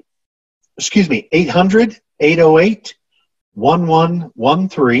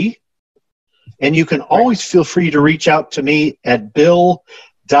 800-808-1113. And you can always feel free to reach out to me at bill.carlson,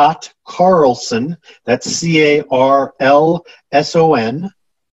 that's CARLSON,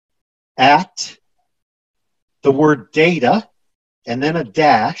 at the word data, and then a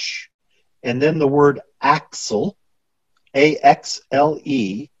dash, and then the word Axle,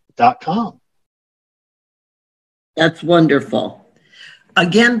 AXLE.com. That's wonderful.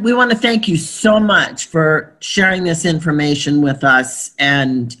 Again, we want to thank you so much for sharing this information with us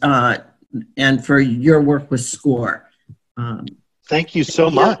and for your work with SCORE. Thank you so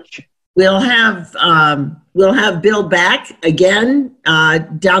much. We'll have Bill back again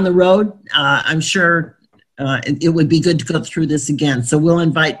down the road. I'm sure it would be good to go through this again. So we'll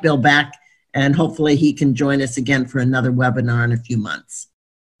invite Bill back, and hopefully he can join us again for another webinar in a few months.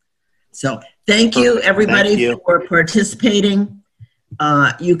 So thank you, everybody, for participating.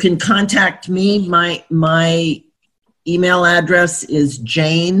 You can contact me. My email address is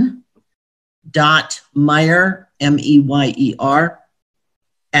jane.meyer, M-E-Y-E-R,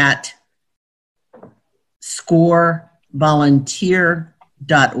 at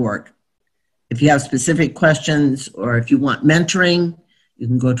scorevolunteer.org. If you have specific questions or if you want mentoring, you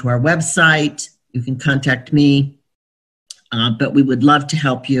can go to our website. You can contact me, but we would love to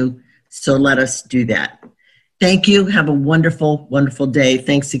help you. So let us do that. Thank you. Have a wonderful, wonderful day.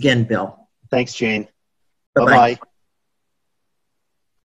 Thanks again, Bill. Thanks, Jane. Bye-bye. Bye-bye.